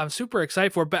I'm super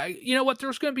excited for it. But you know what?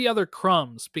 There's going to be other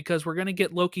crumbs because we're going to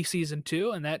get Loki season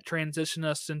 2, and that transitioned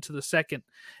us into the second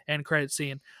end credit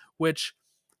scene, which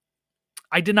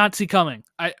I did not see coming.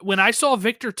 When I saw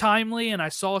Victor Timely and I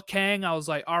saw Kang, I was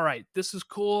like, all right, this is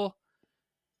cool.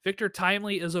 Victor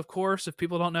Timely is, of course, if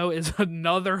people don't know, is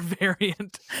another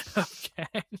variant of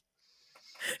Kang.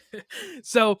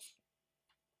 So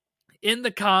in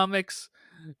the comics,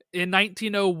 in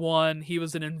 1901, he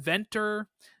was an inventor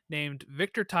named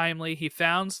Victor Timely. He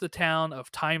founds the town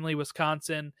of Timely,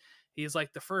 Wisconsin. He's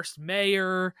like the first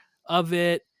mayor of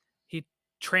it. He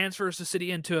transfers the city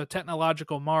into a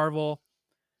technological marvel.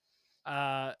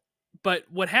 But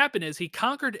what happened is he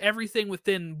conquered everything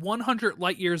within 100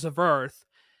 light years of Earth.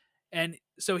 And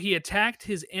so he attacked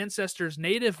his ancestors'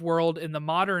 native world in the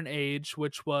modern age,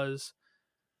 which was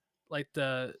like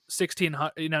the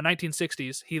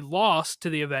 1960s. He lost to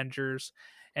the Avengers,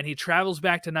 and he travels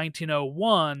back to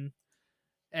 1901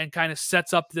 and kind of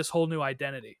sets up this whole new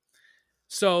identity.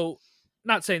 So,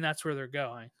 not saying that's where they're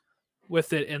going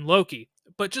with it in Loki,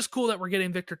 but just cool that we're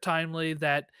getting Victor Timely.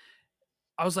 That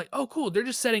I was like, oh, cool. They're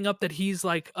just setting up that he's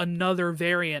like another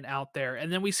variant out there.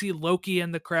 And then we see Loki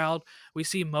in the crowd. We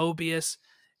see Mobius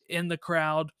in the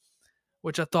crowd,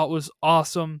 which I thought was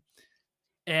awesome.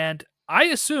 And I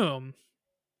assume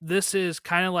this is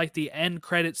kind of like the end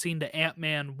credit scene to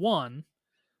Ant-Man 1,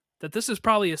 that this is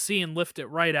probably a scene lifted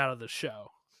right out of the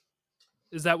show.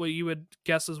 Is that what you would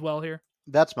guess as well here?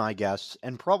 That's my guess.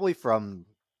 And probably from,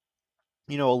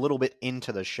 a little bit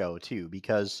into the show too,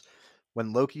 because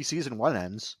when Loki season 1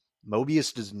 ends,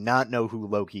 Mobius does not know who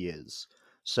Loki is.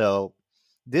 So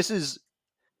this is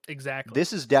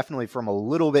definitely from a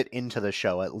little bit into the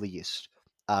show at least.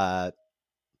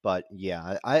 But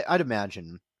yeah, I'd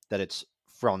imagine that it's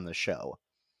from the show.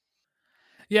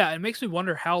 Yeah, it makes me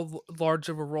wonder how large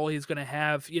of a role he's going to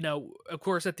have. Of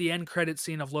course, at the end credit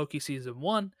scene of Loki season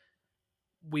 1,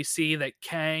 we see that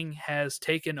Kang has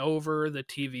taken over the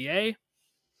TVA.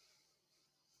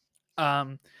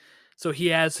 So he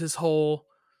has his whole,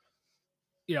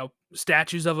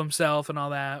 statues of himself and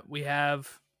all that. We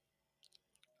have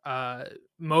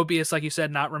Mobius, like you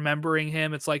said, not remembering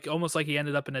him. It's like almost like he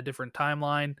ended up in a different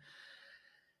timeline.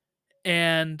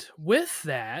 And with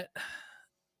that,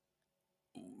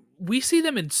 we see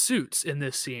them in suits in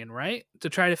this scene, right? To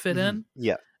try to fit in.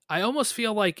 Yeah. I almost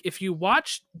feel like if you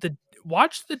watch the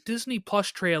Disney Plus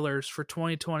trailers for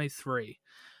 2023,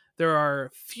 there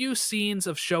are few scenes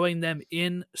of showing them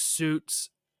in suits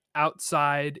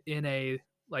outside in a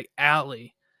like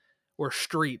alley or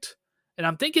street. And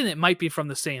I'm thinking it might be from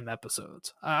the same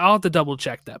episodes. I'll have to double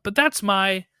check that. But that's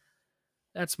my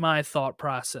thought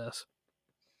process.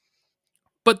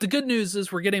 But the good news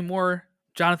is we're getting more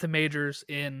Jonathan Majors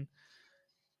in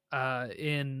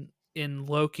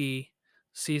Loki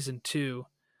season 2.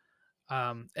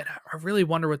 And I really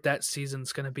wonder what that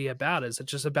season's going to be about. Is it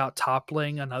just about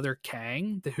toppling another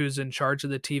Kang who's in charge of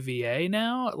the TVA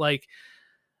now? Like,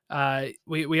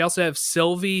 we also have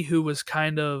Sylvie, who was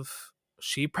kind of,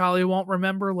 she probably won't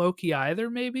remember Loki either,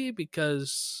 maybe,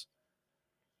 because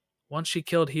once she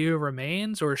killed He Who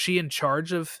Remains, or is she in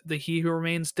charge of the He Who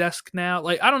Remains desk now?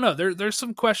 Like, I don't know. There's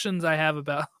some questions I have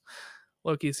about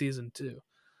Loki season 2.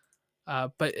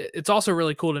 But it's also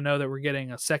really cool to know that we're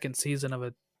getting a second season of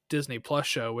a Disney Plus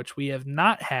show, which we have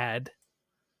not had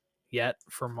yet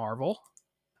for Marvel.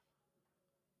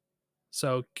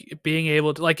 So being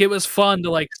able to, like, it was fun to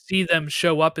like see them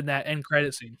show up in that end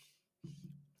credit scene.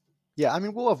 Yeah, I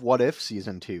mean, we'll have What If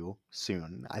season 2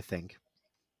 soon, I think.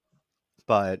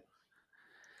 But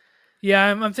yeah,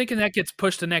 I'm thinking that gets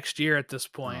pushed to next year at this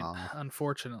point,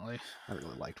 unfortunately. I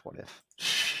really liked What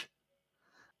If.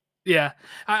 Yeah,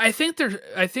 I think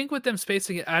with them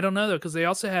spacing it, I don't know though, because they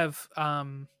also have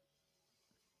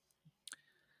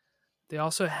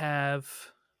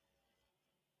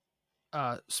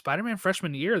Spider-Man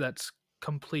freshman year that's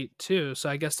complete too. So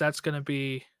I guess that's going to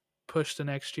be pushed to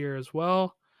next year as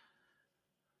well.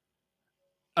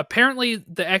 Apparently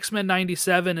the X-Men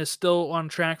 97 is still on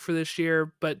track for this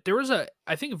year, but there was I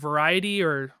think Variety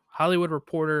or Hollywood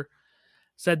Reporter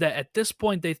said that at this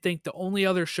point they think the only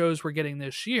other shows we're getting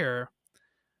this year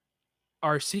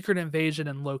are Secret Invasion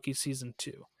and Loki season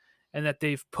 2, and that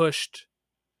they've pushed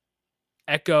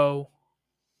Echo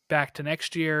back to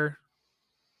next year.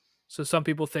 So some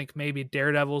people think maybe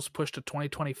Daredevil's pushed to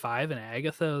 2025 and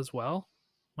Agatha as well.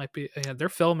 Might be. Yeah, they're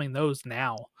filming those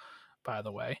now, by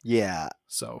the way. Yeah,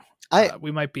 So I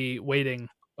we might be waiting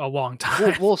a long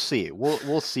time. we'll see.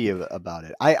 We'll see about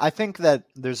it. I think that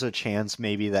there's a chance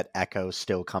maybe that Echo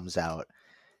still comes out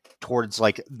towards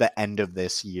like the end of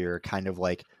this year, kind of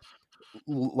like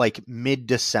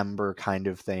mid-December kind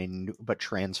of thing, but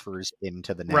transfers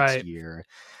into the next Right. year.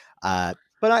 But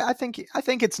I think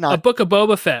it's A not Book of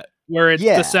Boba Fett, where it's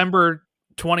Yeah. December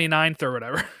 29th or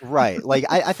whatever. right. Like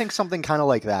I think something kind of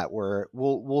like that, where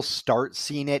we'll start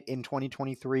seeing it in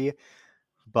 2023,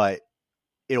 but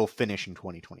it'll finish in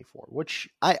 2024, which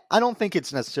I don't think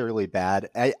it's necessarily bad.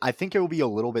 I think it will be a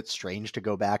little bit strange to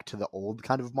go back to the old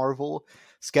kind of Marvel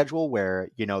schedule where,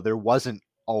 you know, there wasn't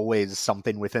always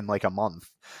something within like a month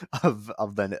of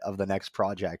the next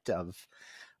project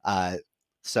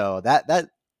so that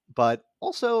but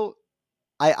also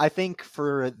I think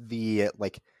for the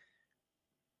like,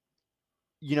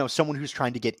 you know, someone who's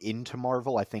trying to get into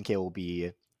Marvel, I think it will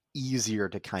be easier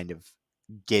to kind of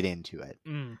get into it.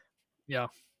 Yeah.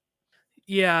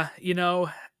 Yeah, you know,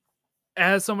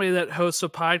 as somebody that hosts a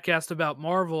podcast about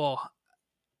Marvel,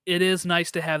 it is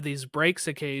nice to have these breaks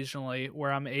occasionally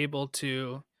where I'm able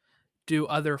to do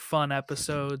other fun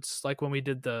episodes, like when we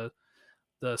did the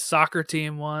soccer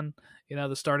team one, you know,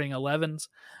 the starting 11s,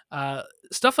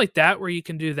 stuff like that, where you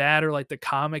can do that, or like the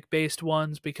comic based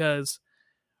ones, because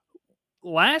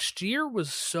last year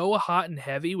was so hot and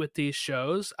heavy with these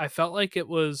shows. I felt like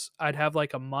I'd have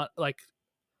like a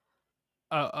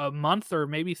month or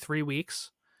maybe 3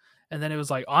 weeks, and then it was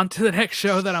like on to the next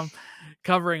show that I'm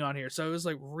covering on here. So it was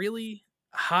like really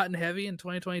hot and heavy in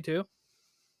 2022.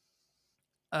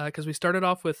 Because we started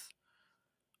off with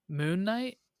Moon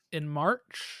Knight in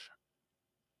March,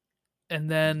 and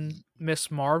then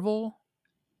Miss Marvel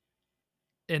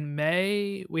in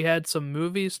May. We had some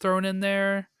movies thrown in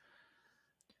there.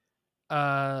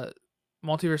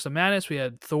 Multiverse of Madness. We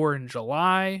had Thor in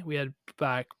July. We had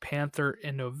Black Panther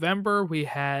in November. We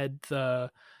had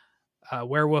the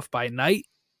Werewolf by Night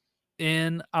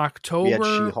in October.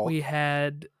 She-Hulk. We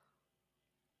had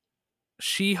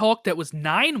She-Hulk that was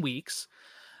 9 weeks,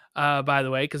 by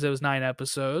the way, because it was 9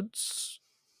 episodes.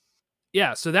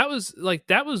 Yeah, so that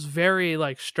was very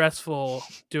like stressful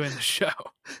doing the show.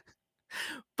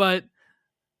 But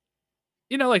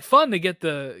you know, like fun to get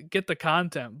the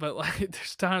content, but like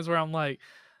there's times where I'm like,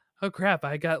 oh crap,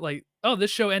 I got like, oh,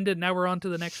 this show ended, now we're on to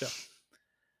the next show.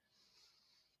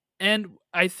 And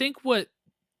I think what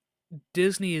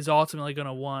Disney is ultimately going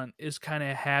to want is kind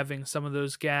of having some of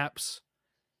those gaps,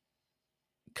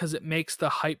 because it makes the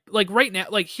hype, like right now,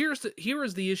 like here is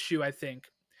the issue. I think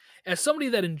as somebody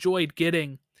that enjoyed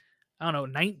getting, I don't know,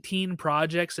 19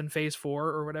 projects in phase 4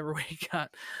 or whatever we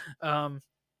got,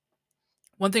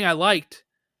 one thing I liked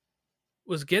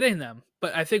was getting them,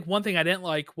 but I think one thing I didn't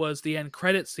like was the end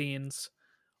credit scenes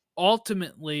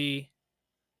ultimately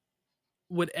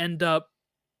would end up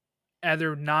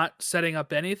either not setting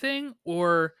up anything,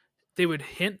 or they would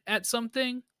hint at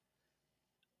something,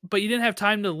 but you didn't have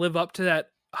time to live up to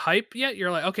that hype yet. You're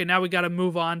like, okay, now we got to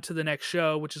move on to the next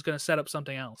show, which is going to set up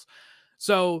something else.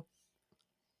 So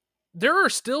there are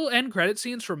still end credit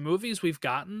scenes from movies we've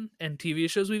gotten and TV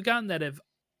shows we've gotten that have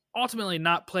ultimately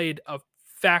not played a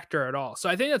factor at all. So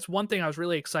I think that's one thing I was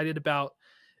really excited about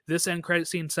this end credit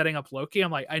scene setting up Loki. I'm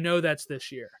like, I know that's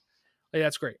this year. Like,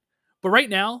 that's great. But right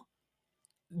now,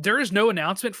 there is no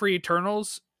announcement for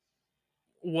Eternals,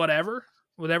 whatever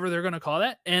they're going to call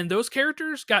that. And those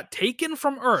characters got taken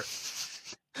from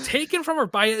Earth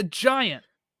by a giant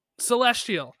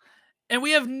celestial. And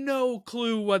we have no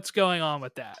clue what's going on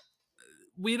with that.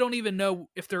 We don't even know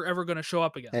if they're ever going to show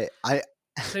up again.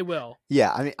 They will.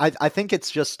 Yeah, I mean, I think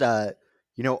it's just,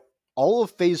 you know, all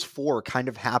of Phase 4 kind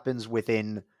of happens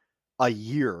within a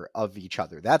year of each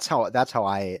other. That's how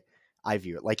I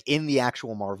view it. Like in the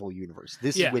actual Marvel universe,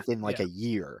 this is within like a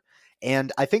year,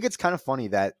 and I think it's kind of funny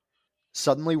that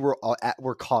suddenly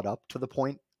we're caught up to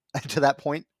that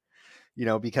point, you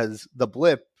know, because the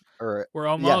blip, or we're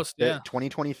almost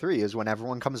 2023 is when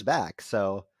everyone comes back.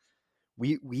 So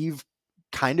we've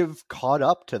kind of caught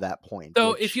up to that point.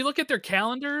 So if you look at their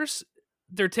calendars,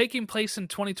 they're taking place in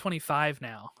 2025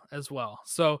 now as well.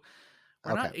 So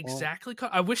we're not exactly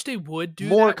caught. I wish they would do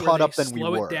more that, caught up than we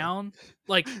were. Slow it down,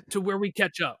 like to where we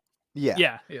catch up.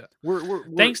 Yeah. We're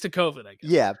thanks to COVID, I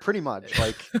guess. Yeah, pretty much.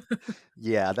 Like,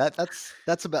 yeah, that's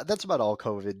about all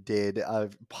COVID did.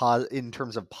 In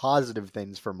terms of positive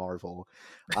things for Marvel,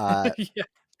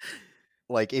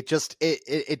 like it just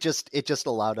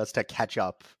allowed us to catch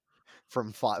up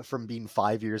from being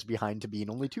 5 years behind to being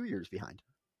only 2 years behind.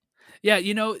 Yeah,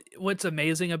 you know what's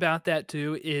amazing about that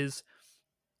too is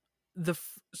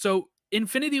so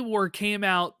Infinity War came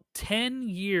out 10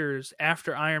 years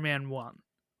after Iron Man 1,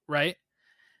 right?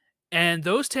 And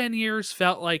those 10 years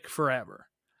felt like forever.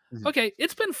 Mhm. Okay,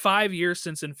 it's been 5 years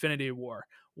since Infinity War.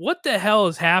 What the hell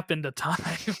has happened to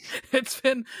time? It's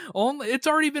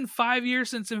already been 5 years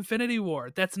since Infinity War.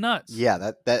 That's nuts.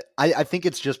 Yeah, I think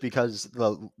it's just because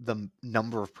the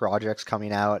number of projects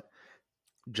coming out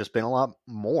just been a lot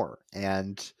more,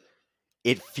 and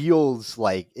it feels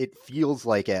like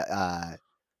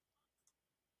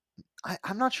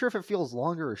I'm not sure if it feels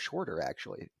longer or shorter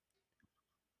actually.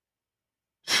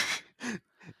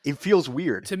 It feels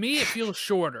weird. To me it feels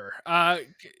shorter.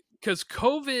 Cuz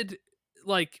COVID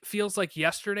like feels like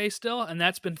yesterday still, and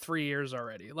that's been 3 years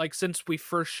already. Like since we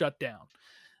first shut down.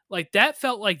 Like that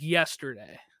felt like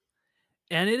yesterday.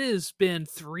 And it has been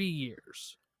 3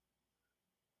 years.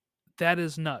 That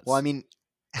is nuts. Well, I mean,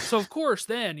 so of course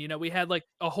then, we had like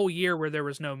a whole year where there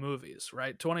was no movies,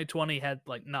 right? 2020 had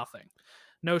like nothing.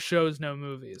 No shows, no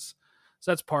movies.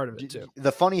 So that's part of it too.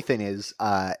 the funny thing is,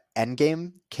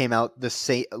 Endgame came out the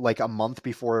same like a month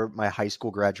before my high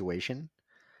school graduation,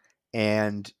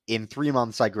 and in 3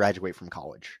 months I graduate from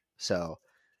college. So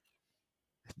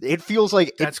it feels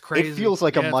like That's crazy. It feels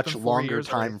like Yeah, a it's much been 4 longer years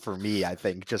time already. for me, I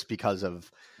think, just because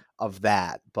of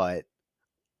that. But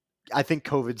I think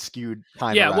COVID skewed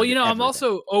time. Yeah, well, around I'm everything.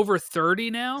 also over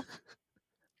 30 now.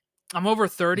 I'm over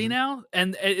 30 Mhm. now,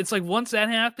 and it's like once that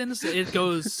happens, it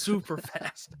goes super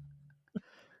fast.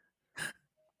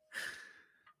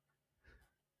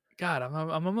 God,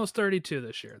 I'm almost 32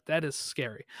 this year. That is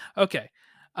scary. Okay.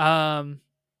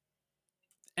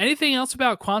 Anything else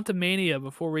about Quantumania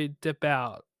before we dip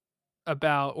out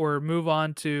or move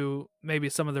on to maybe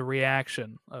some of the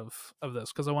reaction of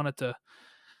this, because I wanted to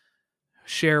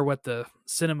share what the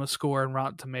Cinema Score and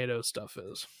Rotten Tomatoes stuff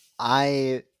is.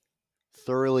 I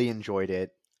thoroughly enjoyed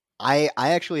it. I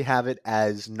actually have it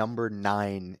as number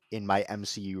 9 in my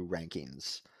MCU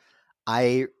rankings.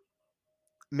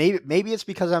 Maybe it's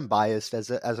because I'm biased as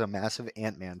a massive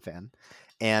Ant-Man fan,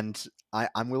 and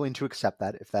I'm willing to accept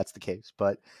that if that's the case.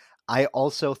 But I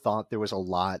also thought there was a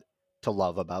lot to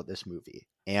love about this movie,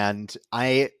 and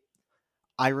I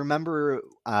remember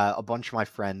a bunch of my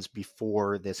friends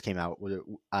before this came out,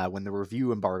 when the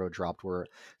review embargo dropped, were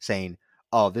saying,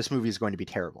 "Oh, this movie is going to be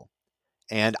terrible."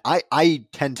 And I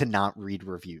tend to not read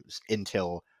reviews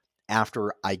until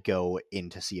after I go in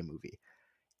to see a movie.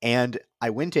 And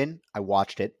I went in, I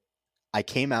watched it, I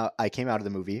came out of the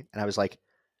movie, and I was like,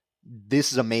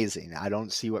 this is amazing. I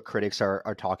don't see what critics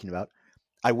are talking about.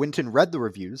 I went and read the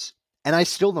reviews, and I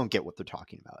still don't get what they're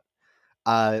talking about.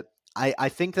 I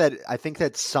think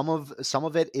that some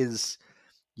of it is,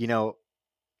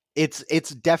 it's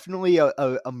definitely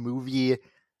a movie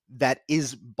that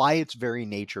is by its very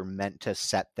nature meant to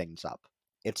set things up.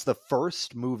 It's the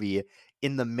first movie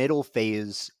in the middle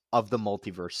phase of the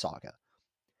multiverse saga.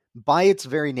 By its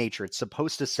very nature, it's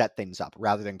supposed to set things up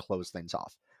rather than close things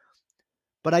off.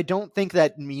 But I don't think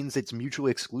that means it's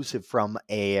mutually exclusive from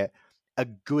a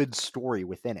good story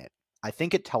within it. I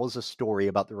think it tells a story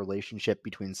about the relationship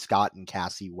between Scott and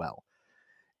Cassie well.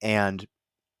 And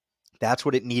that's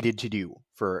what it needed to do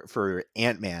for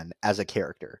Ant-Man as a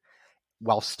character,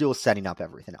 while still setting up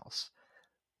everything else.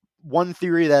 One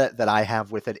theory that I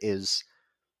have with it is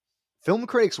film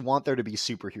critics want there to be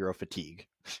superhero fatigue.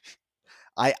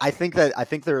 I think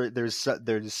there's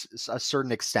a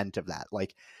certain extent of that.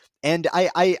 Like, and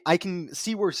I can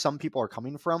see where some people are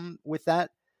coming from with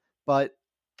that, but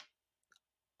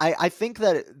I think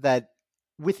that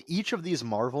with each of these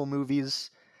Marvel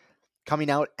movies coming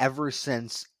out ever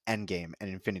since Endgame and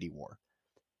Infinity War,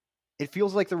 it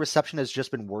feels like the reception has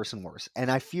just been worse and worse. And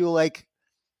I feel like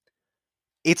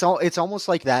it's almost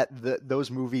like that those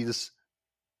movies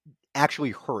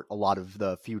actually hurt a lot of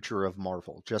the future of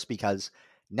Marvel, just because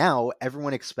now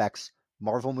everyone expects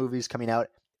Marvel movies coming out,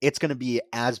 it's going to be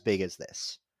as big as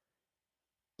this.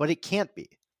 But it can't be.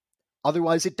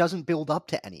 Otherwise, it doesn't build up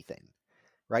to anything,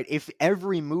 right? If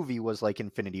every movie was like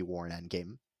Infinity War and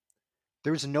Endgame,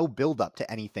 there's no build up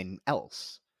to anything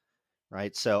else,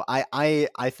 right? So I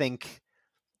think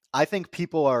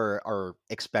people are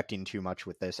expecting too much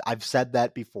with this. I've said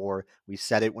that before. We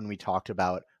said it when we talked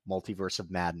about Multiverse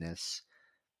of Madness.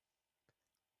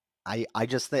 I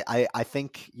just I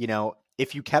think,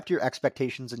 if you kept your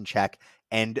expectations in check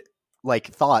and like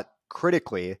thought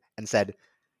critically and said,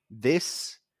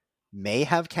 this may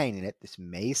have Kang in it, this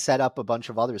may set up a bunch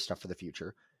of other stuff for the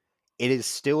future, it is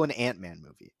still an Ant-Man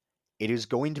movie. It is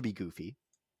going to be goofy.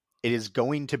 It is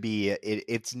going to be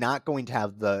it's not going to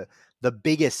have the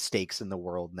biggest stakes in the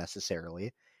world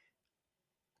necessarily.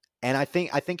 And I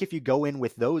think if you go in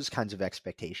with those kinds of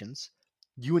expectations,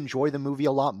 you enjoy the movie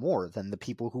a lot more than the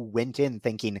people who went in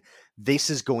thinking this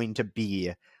is going to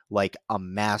be like a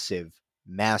massive,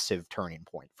 massive turning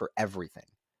point for everything.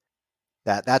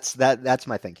 That's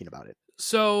my thinking about it.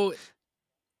 So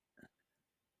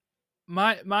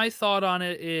my thought on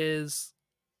it is,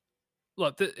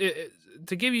 look,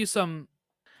 to give you some.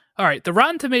 All right, the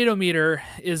Rotten Tomato meter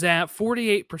is at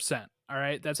 48%. All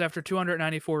right, that's after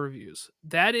 294 reviews.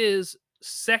 That is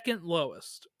second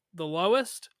lowest. The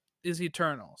lowest is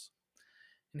Eternals.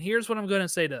 And here's what I'm going to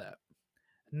say to that.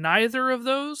 Neither of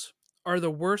those are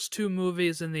the worst two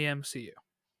movies in the MCU.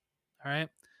 All right?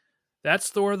 That's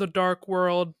Thor the Dark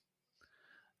World.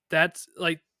 That's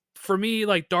like, for me,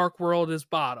 like Dark World is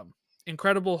bottom.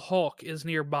 Incredible Hulk is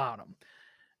near bottom.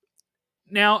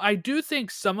 Now, I do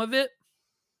think some of it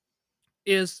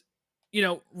is,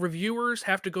 reviewers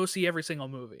have to go see every single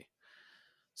movie.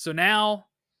 So now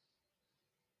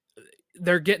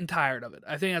they're getting tired of it.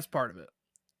 I think that's part of it.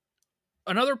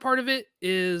 Another part of it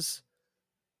is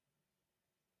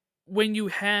when you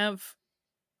have,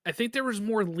 I think there was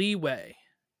more leeway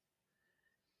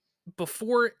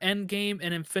before Endgame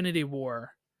and Infinity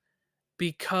War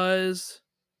because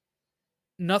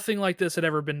nothing like this had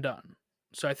ever been done.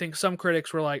 So I think some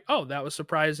critics were like, oh, that was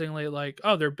surprisingly like,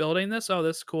 oh, they're building this. Oh,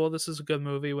 this is cool. This is a good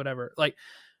movie, whatever. Like,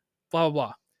 blah, blah,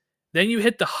 blah. Then you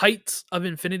hit the heights of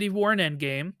Infinity War and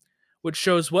Endgame, which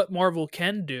shows what Marvel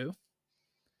can do.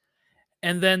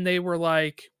 And then they were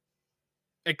like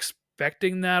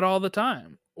expecting that all the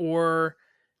time. Or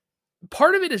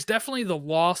part of it is definitely the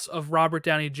loss of Robert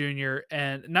Downey Jr.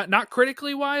 and not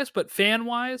critically wise, but fan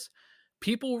wise.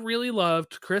 People really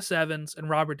loved Chris Evans and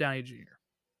Robert Downey Jr.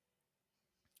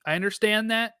 I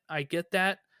understand that. I get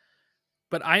that.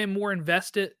 But I am more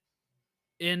invested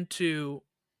into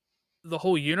the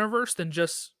whole universe than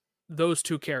just those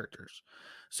two characters.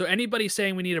 So anybody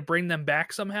saying we need to bring them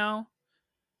back somehow,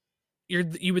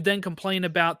 you would then complain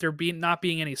about there not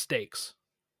being any stakes,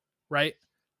 right?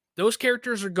 Those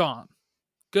characters are gone.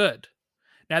 Good.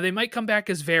 Now they might come back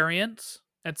as variants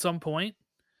at some point.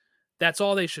 That's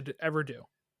all they should ever do.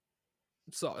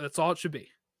 So that's all it should be.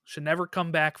 Should never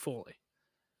come back fully.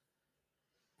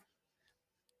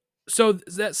 So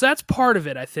that's part of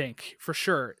it, I think, for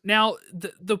sure. Now,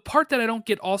 the part that I don't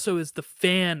get also is the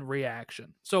fan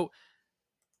reaction. So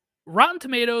Rotten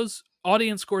Tomatoes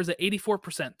audience scores at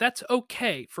 84%. That's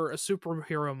okay for a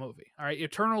superhero movie. All right,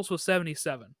 Eternals was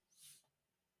 77.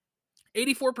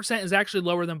 84% is actually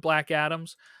lower than Black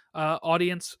Adam's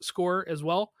audience score as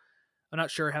well. I'm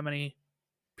not sure how many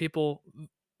people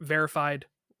verified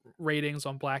ratings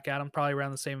on Black Adam, probably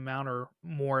around the same amount or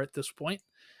more at this point.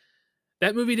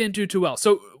 That movie didn't do too well.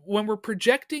 So when we're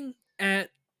projecting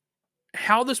at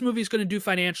how this movie is going to do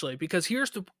financially, because here's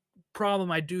the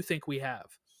problem I do think we have.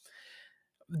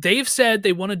 They've said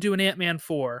they want to do an Ant-Man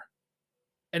 4,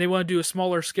 and they want to do a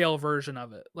smaller scale version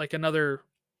of it, like another,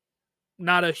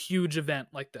 not a huge event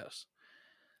like this.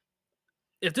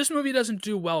 If this movie doesn't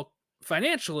do well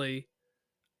financially,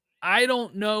 I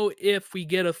don't know if we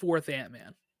get a fourth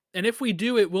Ant-Man. And if we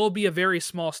do, it will be a very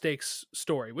small stakes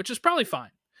story, which is probably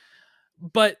fine.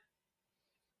 But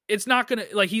it's not gonna,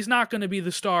 like, he's not gonna be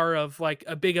the star of like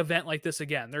a big event like this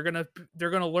again. They're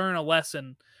gonna learn a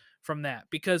lesson from that,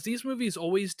 because these movies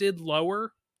always did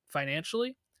lower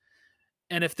financially,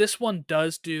 and if this one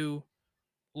does do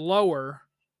lower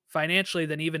financially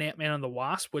than even Ant-Man and the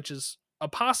Wasp, which is a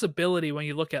possibility when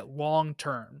you look at long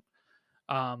term,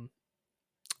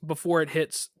 before it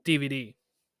hits DVD.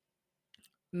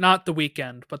 Not the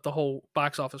weekend, but the whole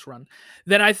box office run.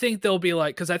 Then I think they'll be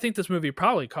like, because I think this movie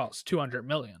probably costs $200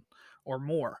 million or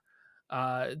more.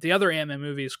 The other Ant-Man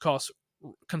movies cost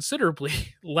considerably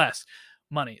less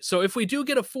money. So if we do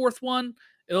get a fourth one,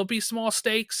 it'll be small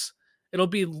stakes. It'll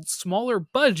be smaller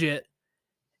budget.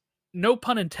 No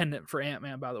pun intended for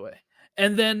Ant-Man, by the way.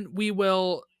 And then we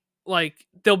will, like,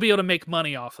 they'll be able to make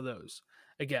money off of those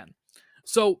again.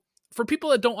 So for people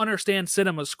that don't understand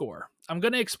cinema score, I'm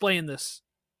going to explain this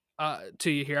to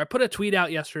you here. I put a tweet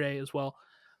out yesterday as well,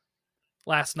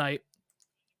 last night,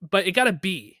 but it got a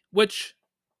B, which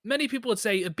many people would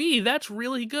say a B, that's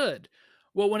really good.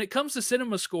 Well, when it comes to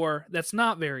cinema score, that's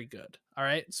not very good. All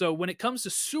right. So when it comes to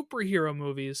superhero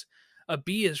movies, a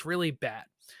B is really bad.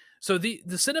 So the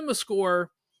cinema score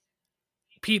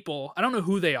people, I don't know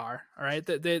who they are. All right.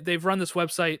 They've run this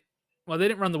website. Well, they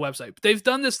didn't run the website, but they've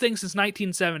done this thing since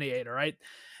 1978. All right.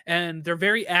 And they're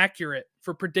very accurate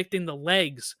for predicting the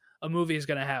legs a movie is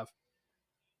going to have.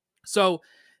 So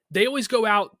they always go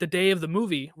out the day of the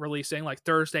movie releasing, like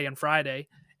Thursday and Friday,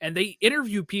 and they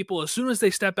interview people as soon as they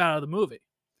step out of the movie.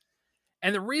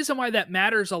 And the reason why that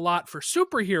matters a lot for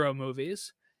superhero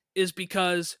movies is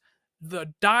because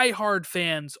the diehard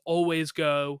fans always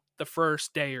go the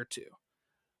first day or two,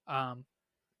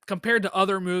 compared to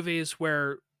other movies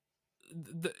where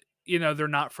they're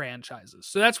not franchises.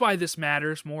 So that's why this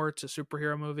matters more to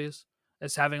superhero movies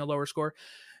as having a lower score.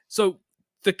 So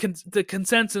the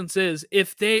consensus is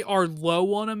if they are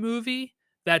low on a movie,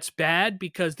 that's bad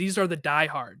because these are the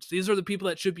diehards. These are the people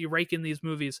that should be ranking these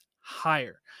movies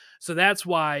higher. So that's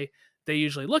why they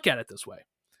usually look at it this way.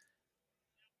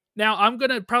 Now, I'm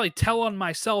going to probably tell on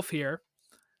myself here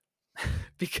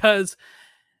because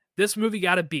this movie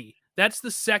got a B. That's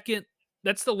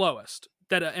the lowest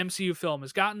that an MCU film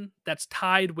has gotten. That's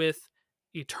tied with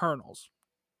Eternals.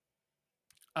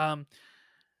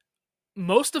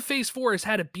 Most of Phase 4 has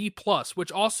had a B+,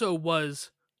 which also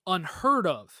was unheard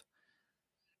of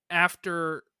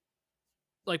after,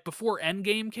 like, before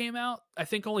Endgame came out. I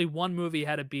think only one movie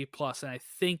had a B+, and I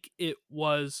think it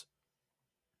was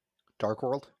Dark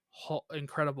World?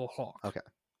 Incredible Hulk. Okay.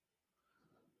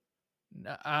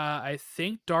 I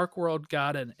think Dark World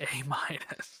got an A-.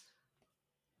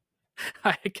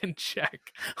 I can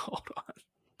check. Hold on.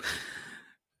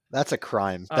 That's a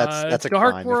crime. That's a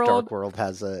Dark crime World, if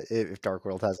Dark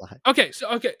World has a high. Okay,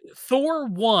 Thor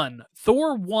 1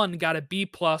 got a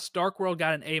B+, Dark World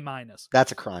got an A-.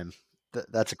 That's a crime.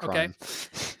 That's a crime.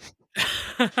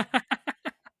 Okay.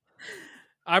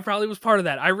 I probably was part of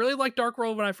that. I really liked Dark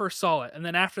World when I first saw it, and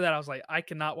then after that I was like, I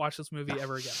cannot watch this movie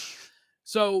ever again.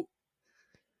 So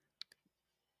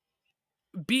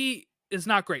B is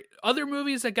not great. Other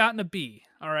movies that gotten a B,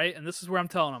 all right, and this is where I'm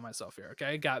telling on myself here,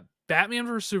 okay? Got Batman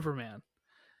vs. Superman,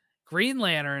 Green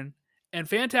Lantern, and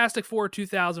Fantastic Four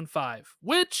 2005,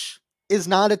 which is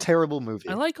not a terrible movie.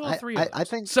 I like all three of those. I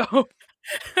think so.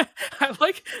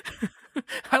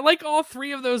 I like all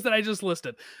three of those that I just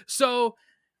listed. So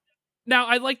now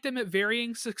I like them at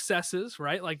varying successes,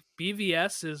 right? Like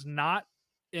BVS is not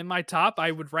in my top.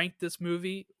 I would rank this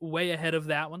movie way ahead of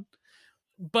that one.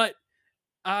 But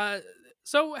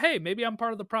so hey, maybe I'm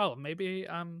part of the problem. Maybe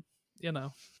I'm, I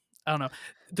don't know.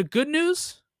 The good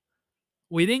news,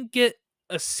 we didn't get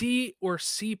a C or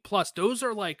C+. Those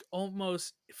are like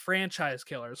almost franchise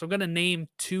killers. I'm going to name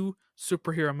 2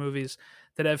 superhero movies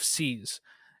that have C's,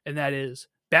 and that is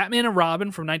Batman and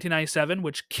Robin from 1997,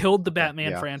 which killed the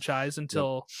Batman franchise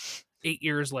until 8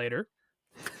 years later.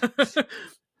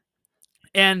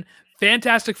 And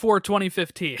Fantastic Four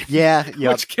 2015.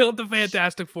 Which killed the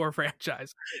Fantastic Four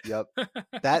franchise. Yep.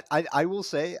 That I will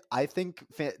say, I think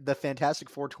the Fantastic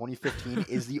Four 2015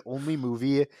 is the only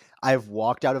movie I've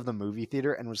walked out of the movie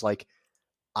theater and was like,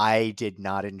 I did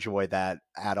not enjoy that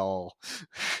at all.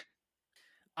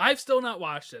 I've still not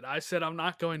watched it. I said I'm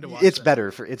not going to watch it. It's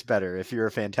better if you're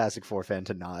a Fantastic Four fan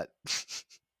to not.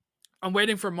 I'm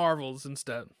waiting for Marvels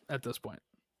instead at this point.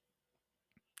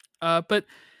 But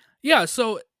yeah,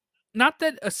 so not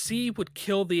that a C would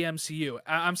kill the MCU.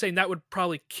 I'm saying that would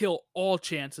probably kill all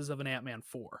chances of an Ant-Man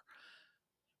 4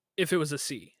 if it was a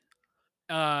C.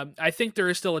 I think there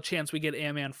is still a chance we get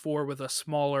Ant-Man 4 with a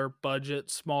smaller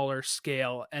budget, smaller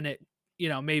scale, and it,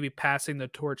 maybe passing the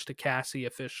torch to Cassie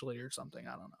officially or something.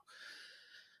 I don't know.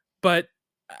 But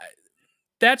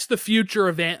that's the future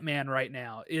of Ant-Man right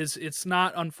now. It's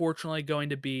not, unfortunately, going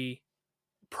to be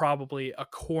probably a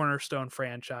cornerstone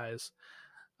franchise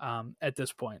at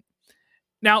this point.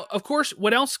 Now, of course,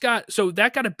 what else so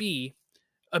that got a B.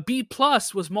 A B+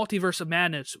 was Multiverse of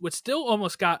Madness, which still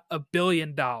almost got $1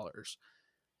 billion.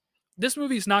 This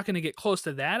movie's not going to get close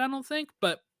to that, I don't think,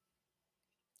 but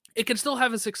it can still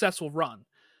have a successful run.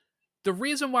 The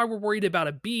reason why we're worried about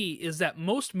a B is that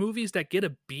most movies that get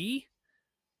a B,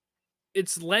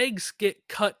 its legs get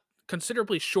cut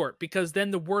considerably short because then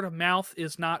the word of mouth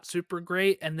is not super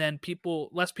great, and then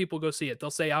less people go see it. They'll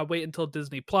say, I'll wait until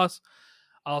Disney Plus.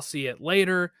 I'll see it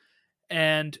later.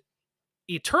 And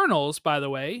Eternals, by the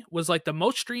way, was like the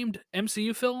most streamed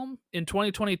MCU film in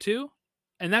 2022.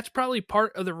 And that's probably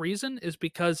part of the reason is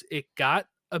because it got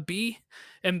a B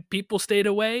and people stayed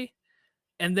away.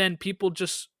 And then people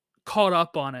just caught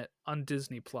up on it on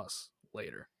Disney Plus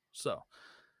later. So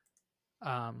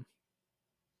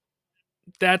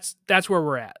that's where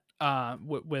we're at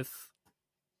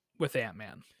with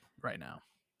Ant-Man right now.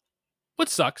 Which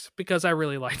sucks because I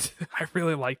really liked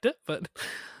it, but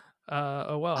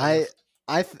oh well.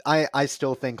 I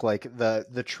still think like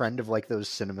the trend of like those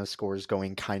cinema scores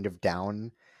going kind of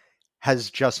down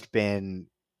has just been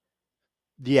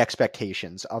the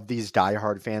expectations of these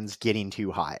diehard fans getting too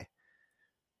high.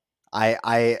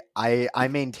 I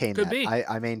maintain Could that. be.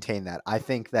 I maintain that. I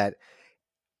think that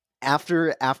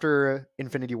after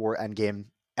Infinity War Endgame,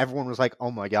 everyone was like,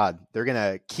 "Oh my god, they're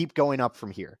gonna keep going up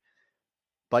from here,"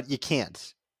 but you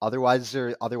can't. Otherwise,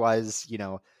 you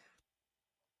know,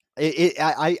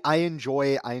 I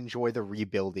enjoy the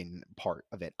rebuilding part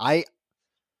of it. I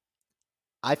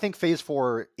think Phase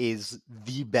 4 is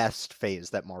the best phase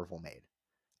that Marvel made.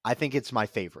 I think it's my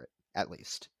favorite, at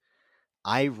least.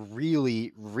 I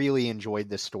really, really enjoyed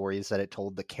the stories that it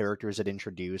told, the characters it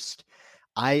introduced.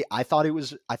 I thought it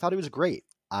was great.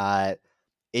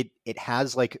 It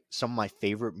has like some of my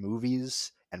favorite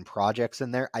movies and projects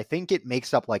in there. I think it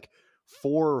makes up like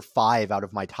 4 or 5 out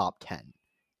of my top 10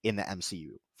 in the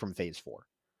MCU from Phase 4.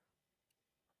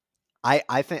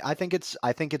 I think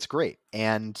it's great.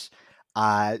 And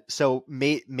so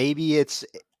maybe it's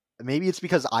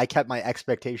because I kept my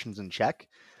expectations in check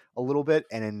a little bit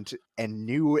and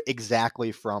knew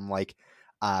exactly from like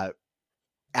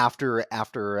after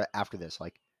this,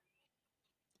 like,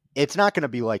 it's not going to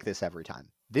be like this every time.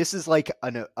 This is like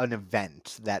an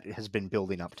event that has been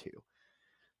building up to.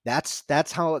 That's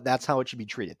how it should be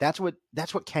treated. That's what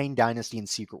Kang Dynasty and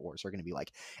Secret Wars are going to be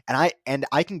like. And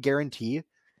I can guarantee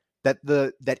that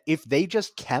if they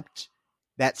just kept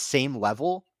that same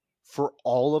level for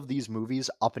all of these movies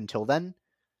up until then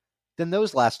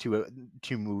those last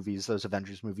two movies, those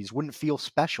Avengers movies, wouldn't feel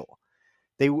special.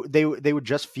 They would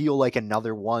just feel like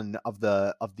another one of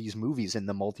these movies in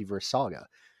the multiverse saga.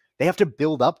 They have to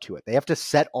build up to it. They have to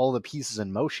set all the pieces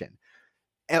in motion.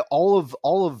 And all of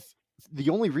the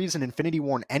only reason Infinity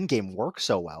War and Endgame work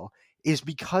so well is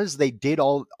because they did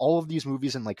all of these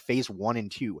movies in like phase 1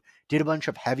 and 2, did a bunch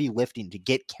of heavy lifting to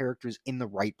get characters in the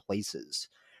right places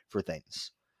for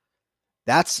things.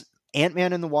 That's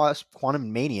Ant-Man and the Wasp: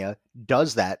 Quantumania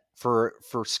does that for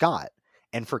Scott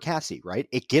and for Cassie, right?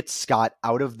 It gets Scott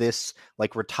out of this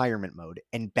like retirement mode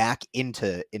and back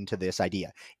into this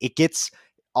idea. It gets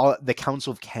the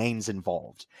Council of Kangs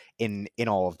involved in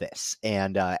all of this,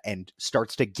 and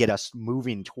starts to get us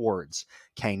moving towards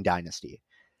Kang Dynasty.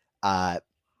 I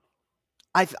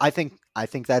think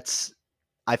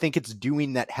it's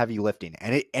doing that heavy lifting,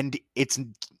 and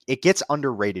it gets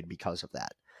underrated because of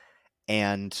that.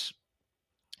 And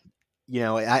you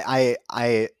know, I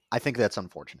think that's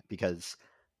unfortunate, because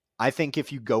I think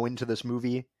if you go into this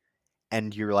movie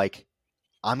and you're like,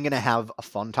 I'm going to have a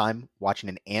fun time watching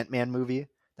an Ant-Man movie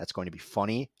that's going to be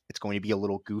funny, it's going to be a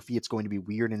little goofy, it's going to be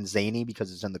weird and zany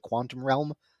because it's in the quantum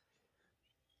realm,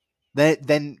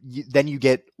 then you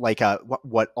get like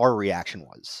what our reaction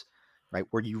was, right?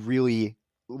 Where you really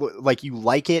like, you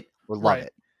like it or love Right.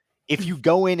 it. If you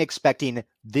go in expecting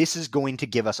this is going to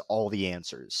give us all the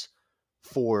answers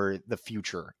for the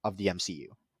future of the MCU,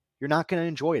 you're not going to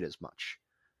enjoy it as much,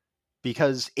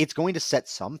 because it's going to set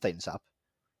some things up.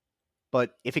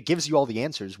 But if it gives you all the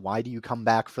answers, why do you come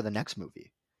back for the next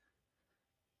movie?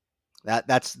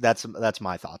 That's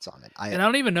my thoughts on it. And I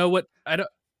don't even know what I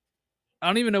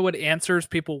don't even know what answers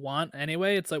people want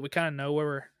anyway. It's like we kind of know where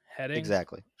we're heading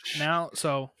exactly now,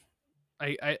 so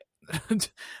I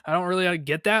I don't really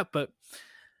get that, but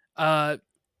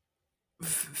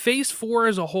Phase 4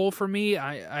 as a whole for me,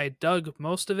 I dug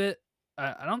most of it.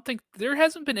 I don't think there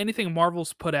hasn't been anything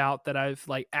Marvel's put out that I've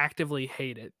like actively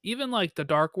hated. Even like the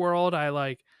Dark World,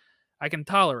 I can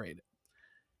tolerate it.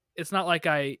 It's not like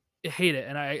I hate it,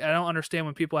 and I don't understand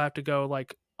when people have to go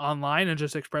like online and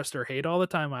just express their hate all the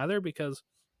time either, because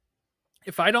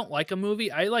if I don't like a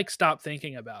movie, I like stop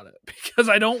thinking about it because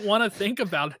I don't want to think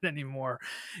about it anymore,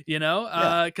 you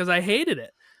know, because I hated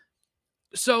it.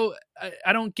 So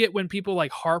I don't get when people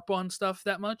like harp on stuff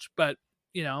that much, but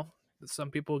you know,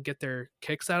 some people get their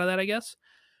kicks out of that, I guess.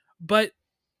 But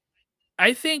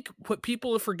I think what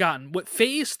people have forgotten, what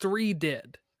Phase 3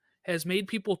 did, has made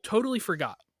people totally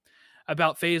forgot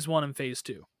about Phase 1 and Phase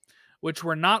 2, which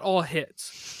were not all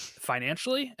hits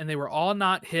financially, and they were all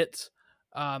not hits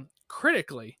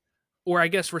critically, or I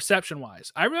guess reception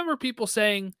wise. I remember people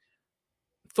saying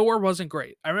Thor wasn't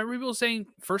great. I remember people saying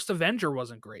First Avenger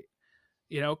wasn't great.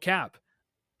 You know, Cap.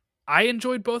 I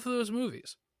enjoyed both of those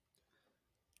movies.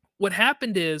 What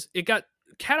happened is it got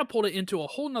catapulted into a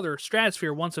whole nother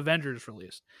stratosphere once Avengers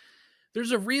released.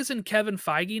 There's a reason Kevin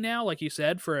Feige now, like you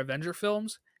said, for Avenger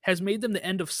films, has made them the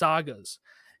end of sagas,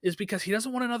 is because he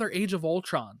doesn't want another Age of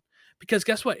Ultron. Because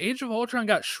guess what? Age of Ultron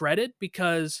got shredded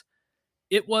because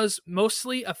it was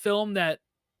mostly a film that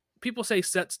people say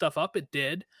set stuff up. It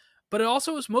did. But it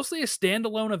also was mostly a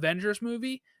standalone Avengers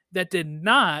movie that did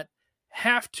not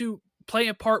have to play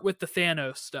a part with the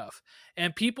Thanos stuff.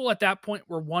 And people at that point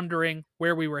were wondering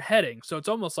where we were heading. So it's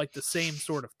almost like the same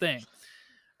sort of thing.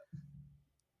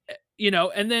 You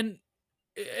know, and then,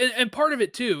 and part of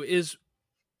it too is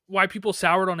why people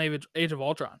soured on Age of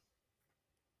Ultron.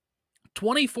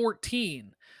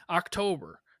 2014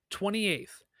 October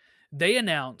 28th, they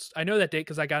announced, I know that date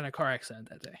because I got in a car accident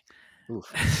that day.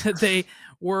 Oof. They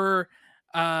were,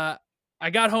 I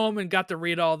got home and got to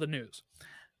read all the news.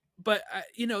 But,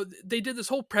 they did this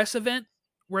whole press event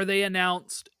where they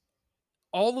announced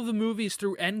all of the movies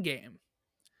through Endgame.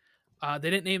 They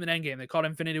didn't name it Endgame. They called it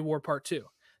Infinity War Part 2.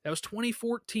 That was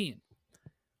 2014.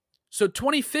 So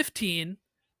 2015,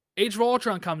 Age of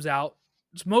Ultron comes out.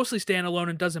 It's mostly standalone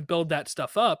and doesn't build that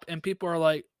stuff up. And people are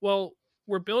like, well,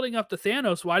 we're building up to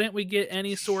Thanos. Why didn't we get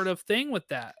any sort of thing with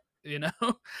that?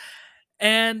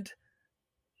 And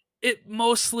it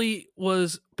mostly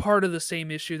was part of the same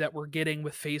issue that we're getting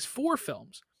with Phase 4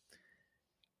 films.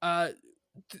 And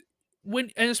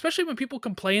especially when people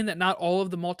complain that not all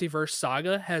of the multiverse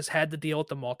saga has had to deal with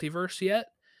the multiverse yet,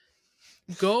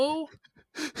 go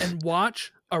and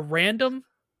watch a random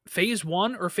Phase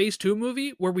 1 or Phase 2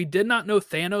 movie where we did not know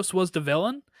Thanos was the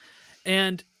villain,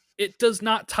 and it does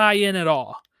not tie in at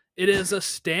all. It is a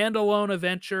standalone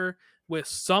adventure with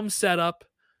some setup.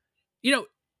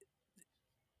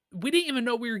 We didn't even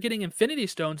know we were getting Infinity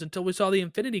Stones until we saw the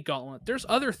Infinity Gauntlet. There's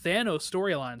other Thanos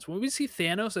storylines. When we see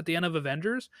Thanos at the end of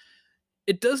Avengers,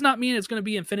 it does not mean it's going to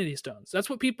be Infinity Stones. That's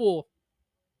what people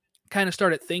kind of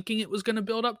started thinking it was going to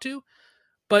build up to.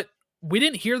 But we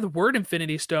didn't hear the word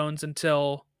Infinity Stones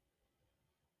until,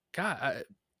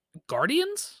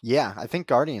 Guardians? Yeah, I think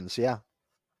Guardians, yeah.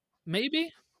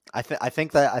 Maybe? I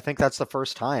think that's the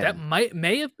first time. That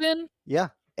may have been. Yeah.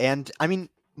 And I mean,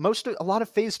 a lot of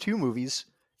Phase 2 movies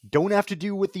don't have to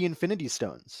do with the Infinity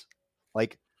Stones.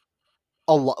 Like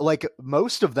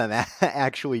most of them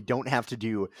actually don't have to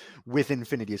do with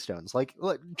Infinity Stones. Like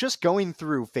just going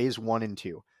through Phase 1 and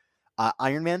 2.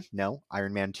 Iron Man? No.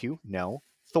 Iron Man 2? No.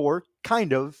 Thor?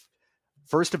 Kind of.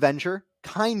 First Avenger?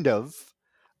 Kind of.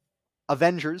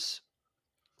 Avengers?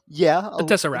 Yeah. The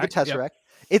Tesseract. The Tesseract.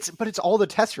 Yep. It's all the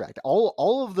Tesseract.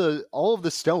 All of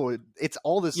the stone. It's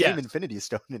all the same Infinity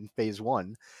Stone in Phase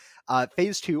 1.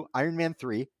 Phase 2, Iron Man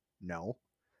 3, no.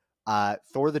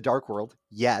 Thor: The Dark World,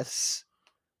 yes.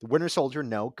 The Winter Soldier,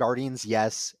 no. Guardians,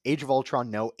 yes. Age of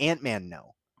Ultron, no. Ant-Man,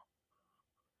 no.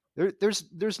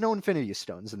 There's no Infinity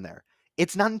Stones in there.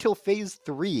 It's not until Phase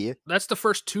 3. That's the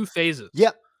first 2 phases.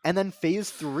 Yep. And then Phase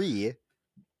 3,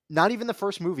 not even the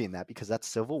first movie in that because that's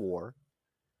Civil War.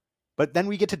 But then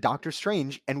we get to Doctor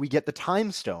Strange and we get the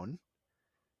Time Stone.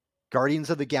 Guardians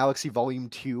of the Galaxy Volume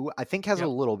 2, I think has a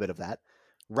little bit of that.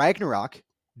 Ragnarok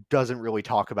doesn't really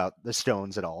talk about the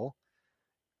stones at all.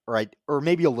 Right? Or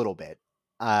maybe a little bit.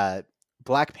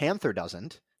 Black Panther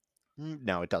doesn't.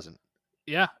 No, it doesn't.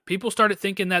 Yeah, people started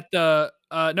thinking that the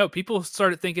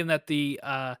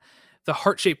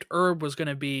heart-shaped herb was going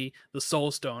to be the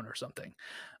Soul Stone or something,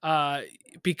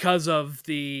 because of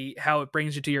how it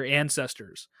brings you to your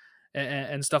ancestors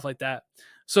and stuff like that.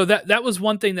 So that was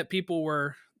one thing that people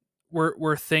were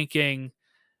thinking.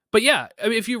 But yeah, I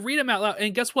mean, if you read them out loud,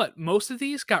 and guess what? Most of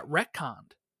these got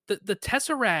retconned. The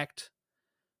Tesseract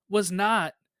was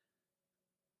not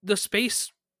the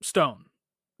Space Stone.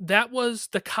 That was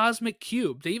the Cosmic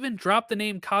Cube. They even dropped the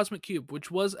name Cosmic Cube, which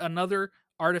was another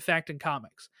artifact in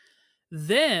comics.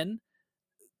 Then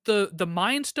the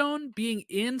Mind Stone being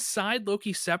inside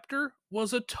Loki's scepter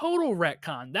was a total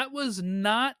retcon. That was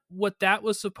not what that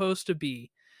was supposed to be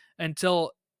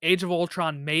until Age of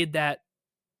Ultron made that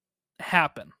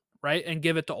happen, right? And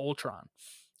give it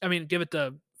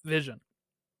to Vision.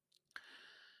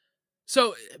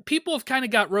 So people have kind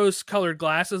of got rose-colored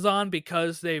glasses on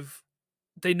because they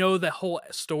know the whole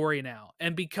story now,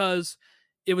 and because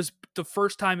it was the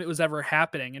first time it was ever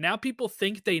happening, and now people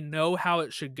think they know how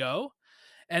it should go,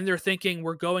 and they're thinking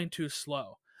we're going too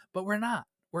slow, but we're not.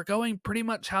 We're going pretty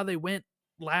much how they went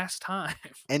last time.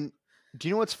 And do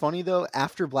you know what's funny though?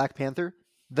 After Black Panther,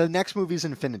 the next movie's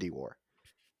Infinity War,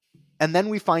 and then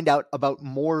we find out about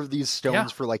more of these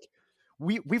stones for like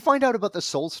we find out about the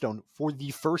Soul Stone for the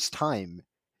first time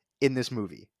in this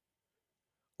movie.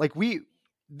 Like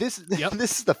this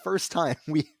is the first time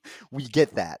we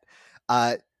get that.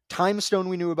 Time Stone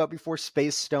we knew about before.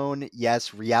 Space Stone,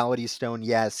 yes. Reality Stone,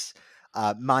 yes.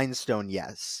 Mind Stone,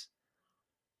 yes.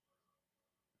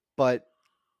 But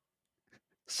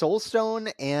Soul Stone,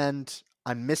 and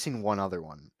I'm missing one other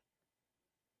one.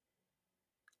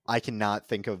 I cannot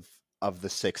think of the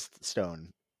sixth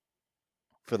stone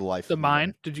for the life of me. The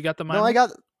Mind? Did you got the Mind? No, I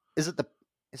got. Is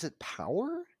it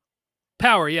Power?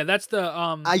 Power, yeah, that's the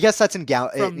I guess that's in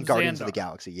Guardians Xandar. of the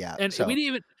Galaxy, yeah. And so. we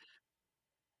didn't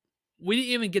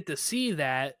even get to see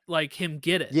that, like him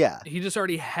get it. Yeah. He just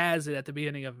already has it at the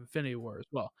beginning of Infinity War as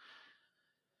well.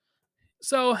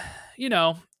 So,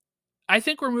 I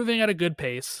think we're moving at a good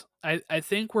pace. I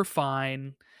think we're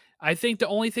fine. I think the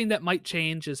only thing that might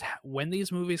change is when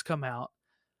these movies come out.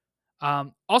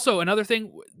 Also, another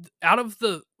thing, out of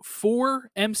the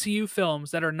 4 MCU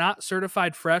films that are not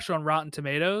certified fresh on Rotten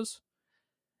Tomatoes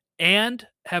and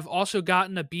have also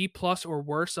gotten a B+ or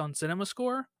worse on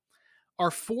CinemaScore,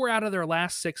 are 4 out of their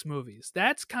last 6 movies.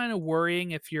 That's kind of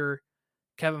worrying if you're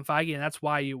Kevin Feige, and that's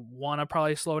why you want to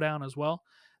probably slow down as well.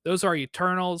 Those are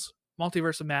Eternals,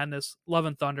 Multiverse of Madness, Love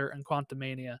and Thunder, and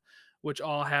Quantumania, which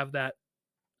all have that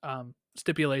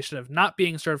stipulation of not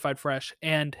being certified fresh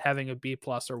and having a B+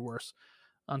 or worse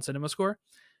on CinemaScore.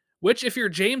 Which, if you're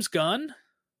James Gunn,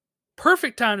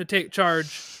 perfect time to take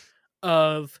charge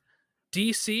of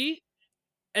DC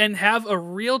and have a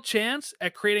real chance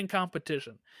at creating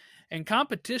competition. And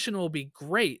competition will be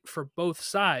great for both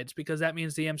sides because that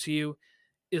means the MCU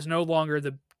is no longer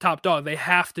the top dog. They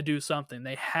have to do something.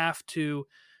 They have to,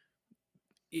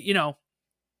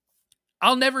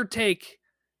 I'll never take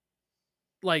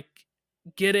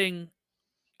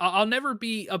I'll never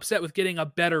be upset with getting a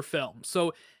better film.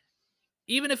 So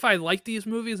even if I like these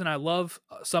movies and I love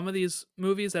some of these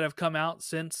movies that have come out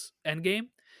since Endgame,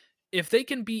 if they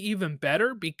can be even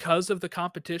better because of the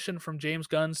competition from James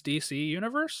Gunn's DC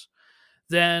universe,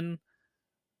 then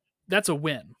that's a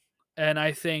win. And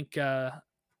I think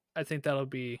that'll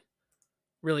be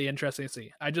really interesting to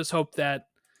see. I just hope that.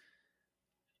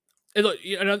 Look,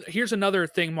 here's another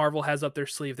thing Marvel has up their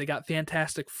sleeve. They got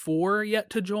Fantastic Four yet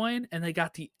to join, and they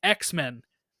got the X-Men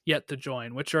yet to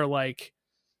join, which are like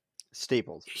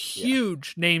staples,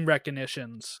 huge name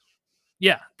recognitions.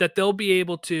 Yeah, that they'll be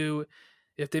able to,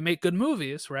 if they make good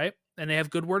movies, right, and they have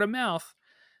good word of mouth,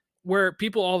 where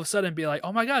people all of a sudden be like,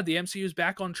 "Oh my God, the MCU is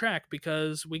back on track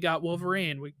because we got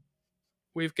Wolverine,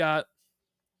 we've got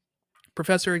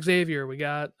Professor Xavier, we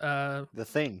got The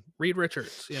Thing, Reed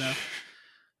Richards,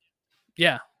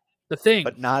 Yeah, The Thing,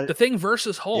 but not The Thing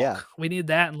versus Hulk. Yeah. We need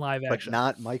that in live action, but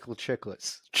not Michael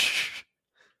Chiklis.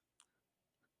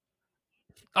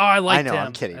 Oh, I like. I know,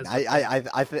 I'm kidding. I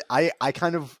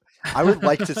would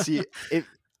like to see it.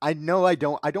 I know I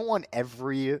don't want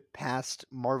every past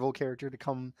Marvel character to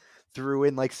come through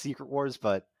in like Secret Wars,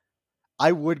 but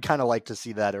I would kind of like to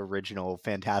see that original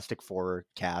Fantastic Four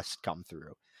cast come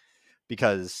through,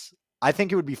 because I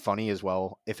think it would be funny as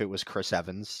well if it was Chris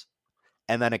Evans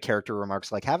and then a character remarks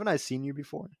like, "Haven't I seen you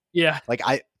before?" Yeah, like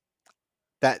I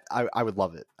would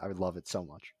love it. I would love it so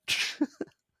much.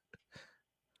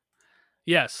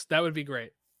 Yes, that would be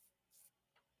great.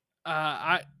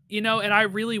 And I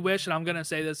really wish, and I'm gonna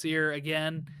say this here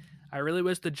again, I really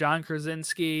wish that John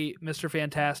Krasinski, Mr.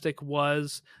 Fantastic,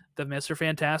 was the Mr.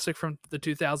 Fantastic from the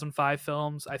 2005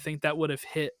 films. I think that would have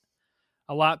hit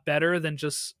a lot better than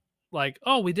just like,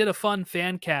 oh, we did a fun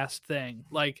fan cast thing.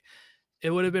 Like, it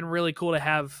would have been really cool to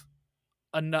have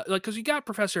because you got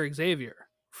Professor Xavier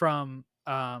from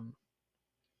the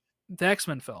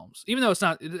X-Men films, even though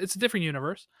it's a different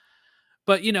universe.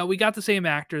 But, we got the same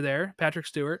actor there, Patrick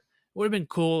Stewart. It would have been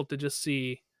cool to just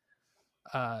see,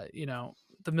 the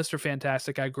Mr.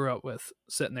 Fantastic I grew up with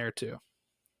sitting there too.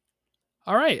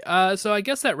 All right. So I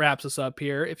guess that wraps us up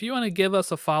here. If you want to give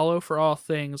us a follow for all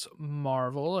things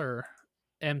Marvel or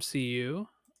MCU,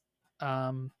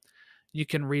 you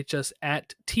can reach us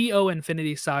at TO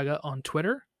Infinity Saga on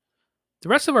Twitter. The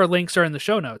rest of our links are in the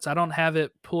show notes. I don't have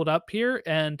it pulled up here,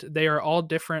 and they are all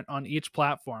different on each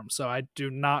platform, so I do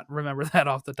not remember that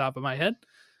off the top of my head.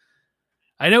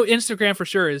 I know Instagram for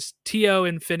sure is To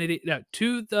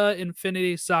the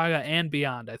Infinity Saga and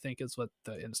Beyond, I think is what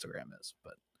the Instagram is.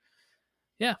 But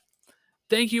yeah,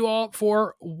 thank you all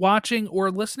for watching or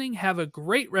listening. Have a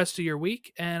great rest of your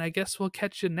week, and I guess we'll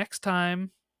catch you next time,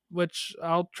 which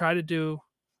I'll try to do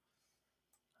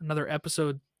another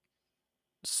episode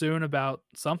soon about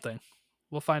something.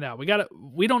 We'll find out.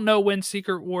 We don't know when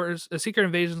Secret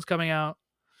Invasion's coming out,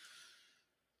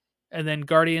 and then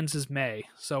Guardians is May,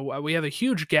 so we have a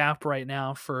huge gap right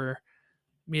now for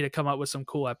me to come up with some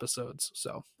cool episodes.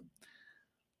 So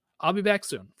I'll be back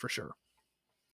soon for sure.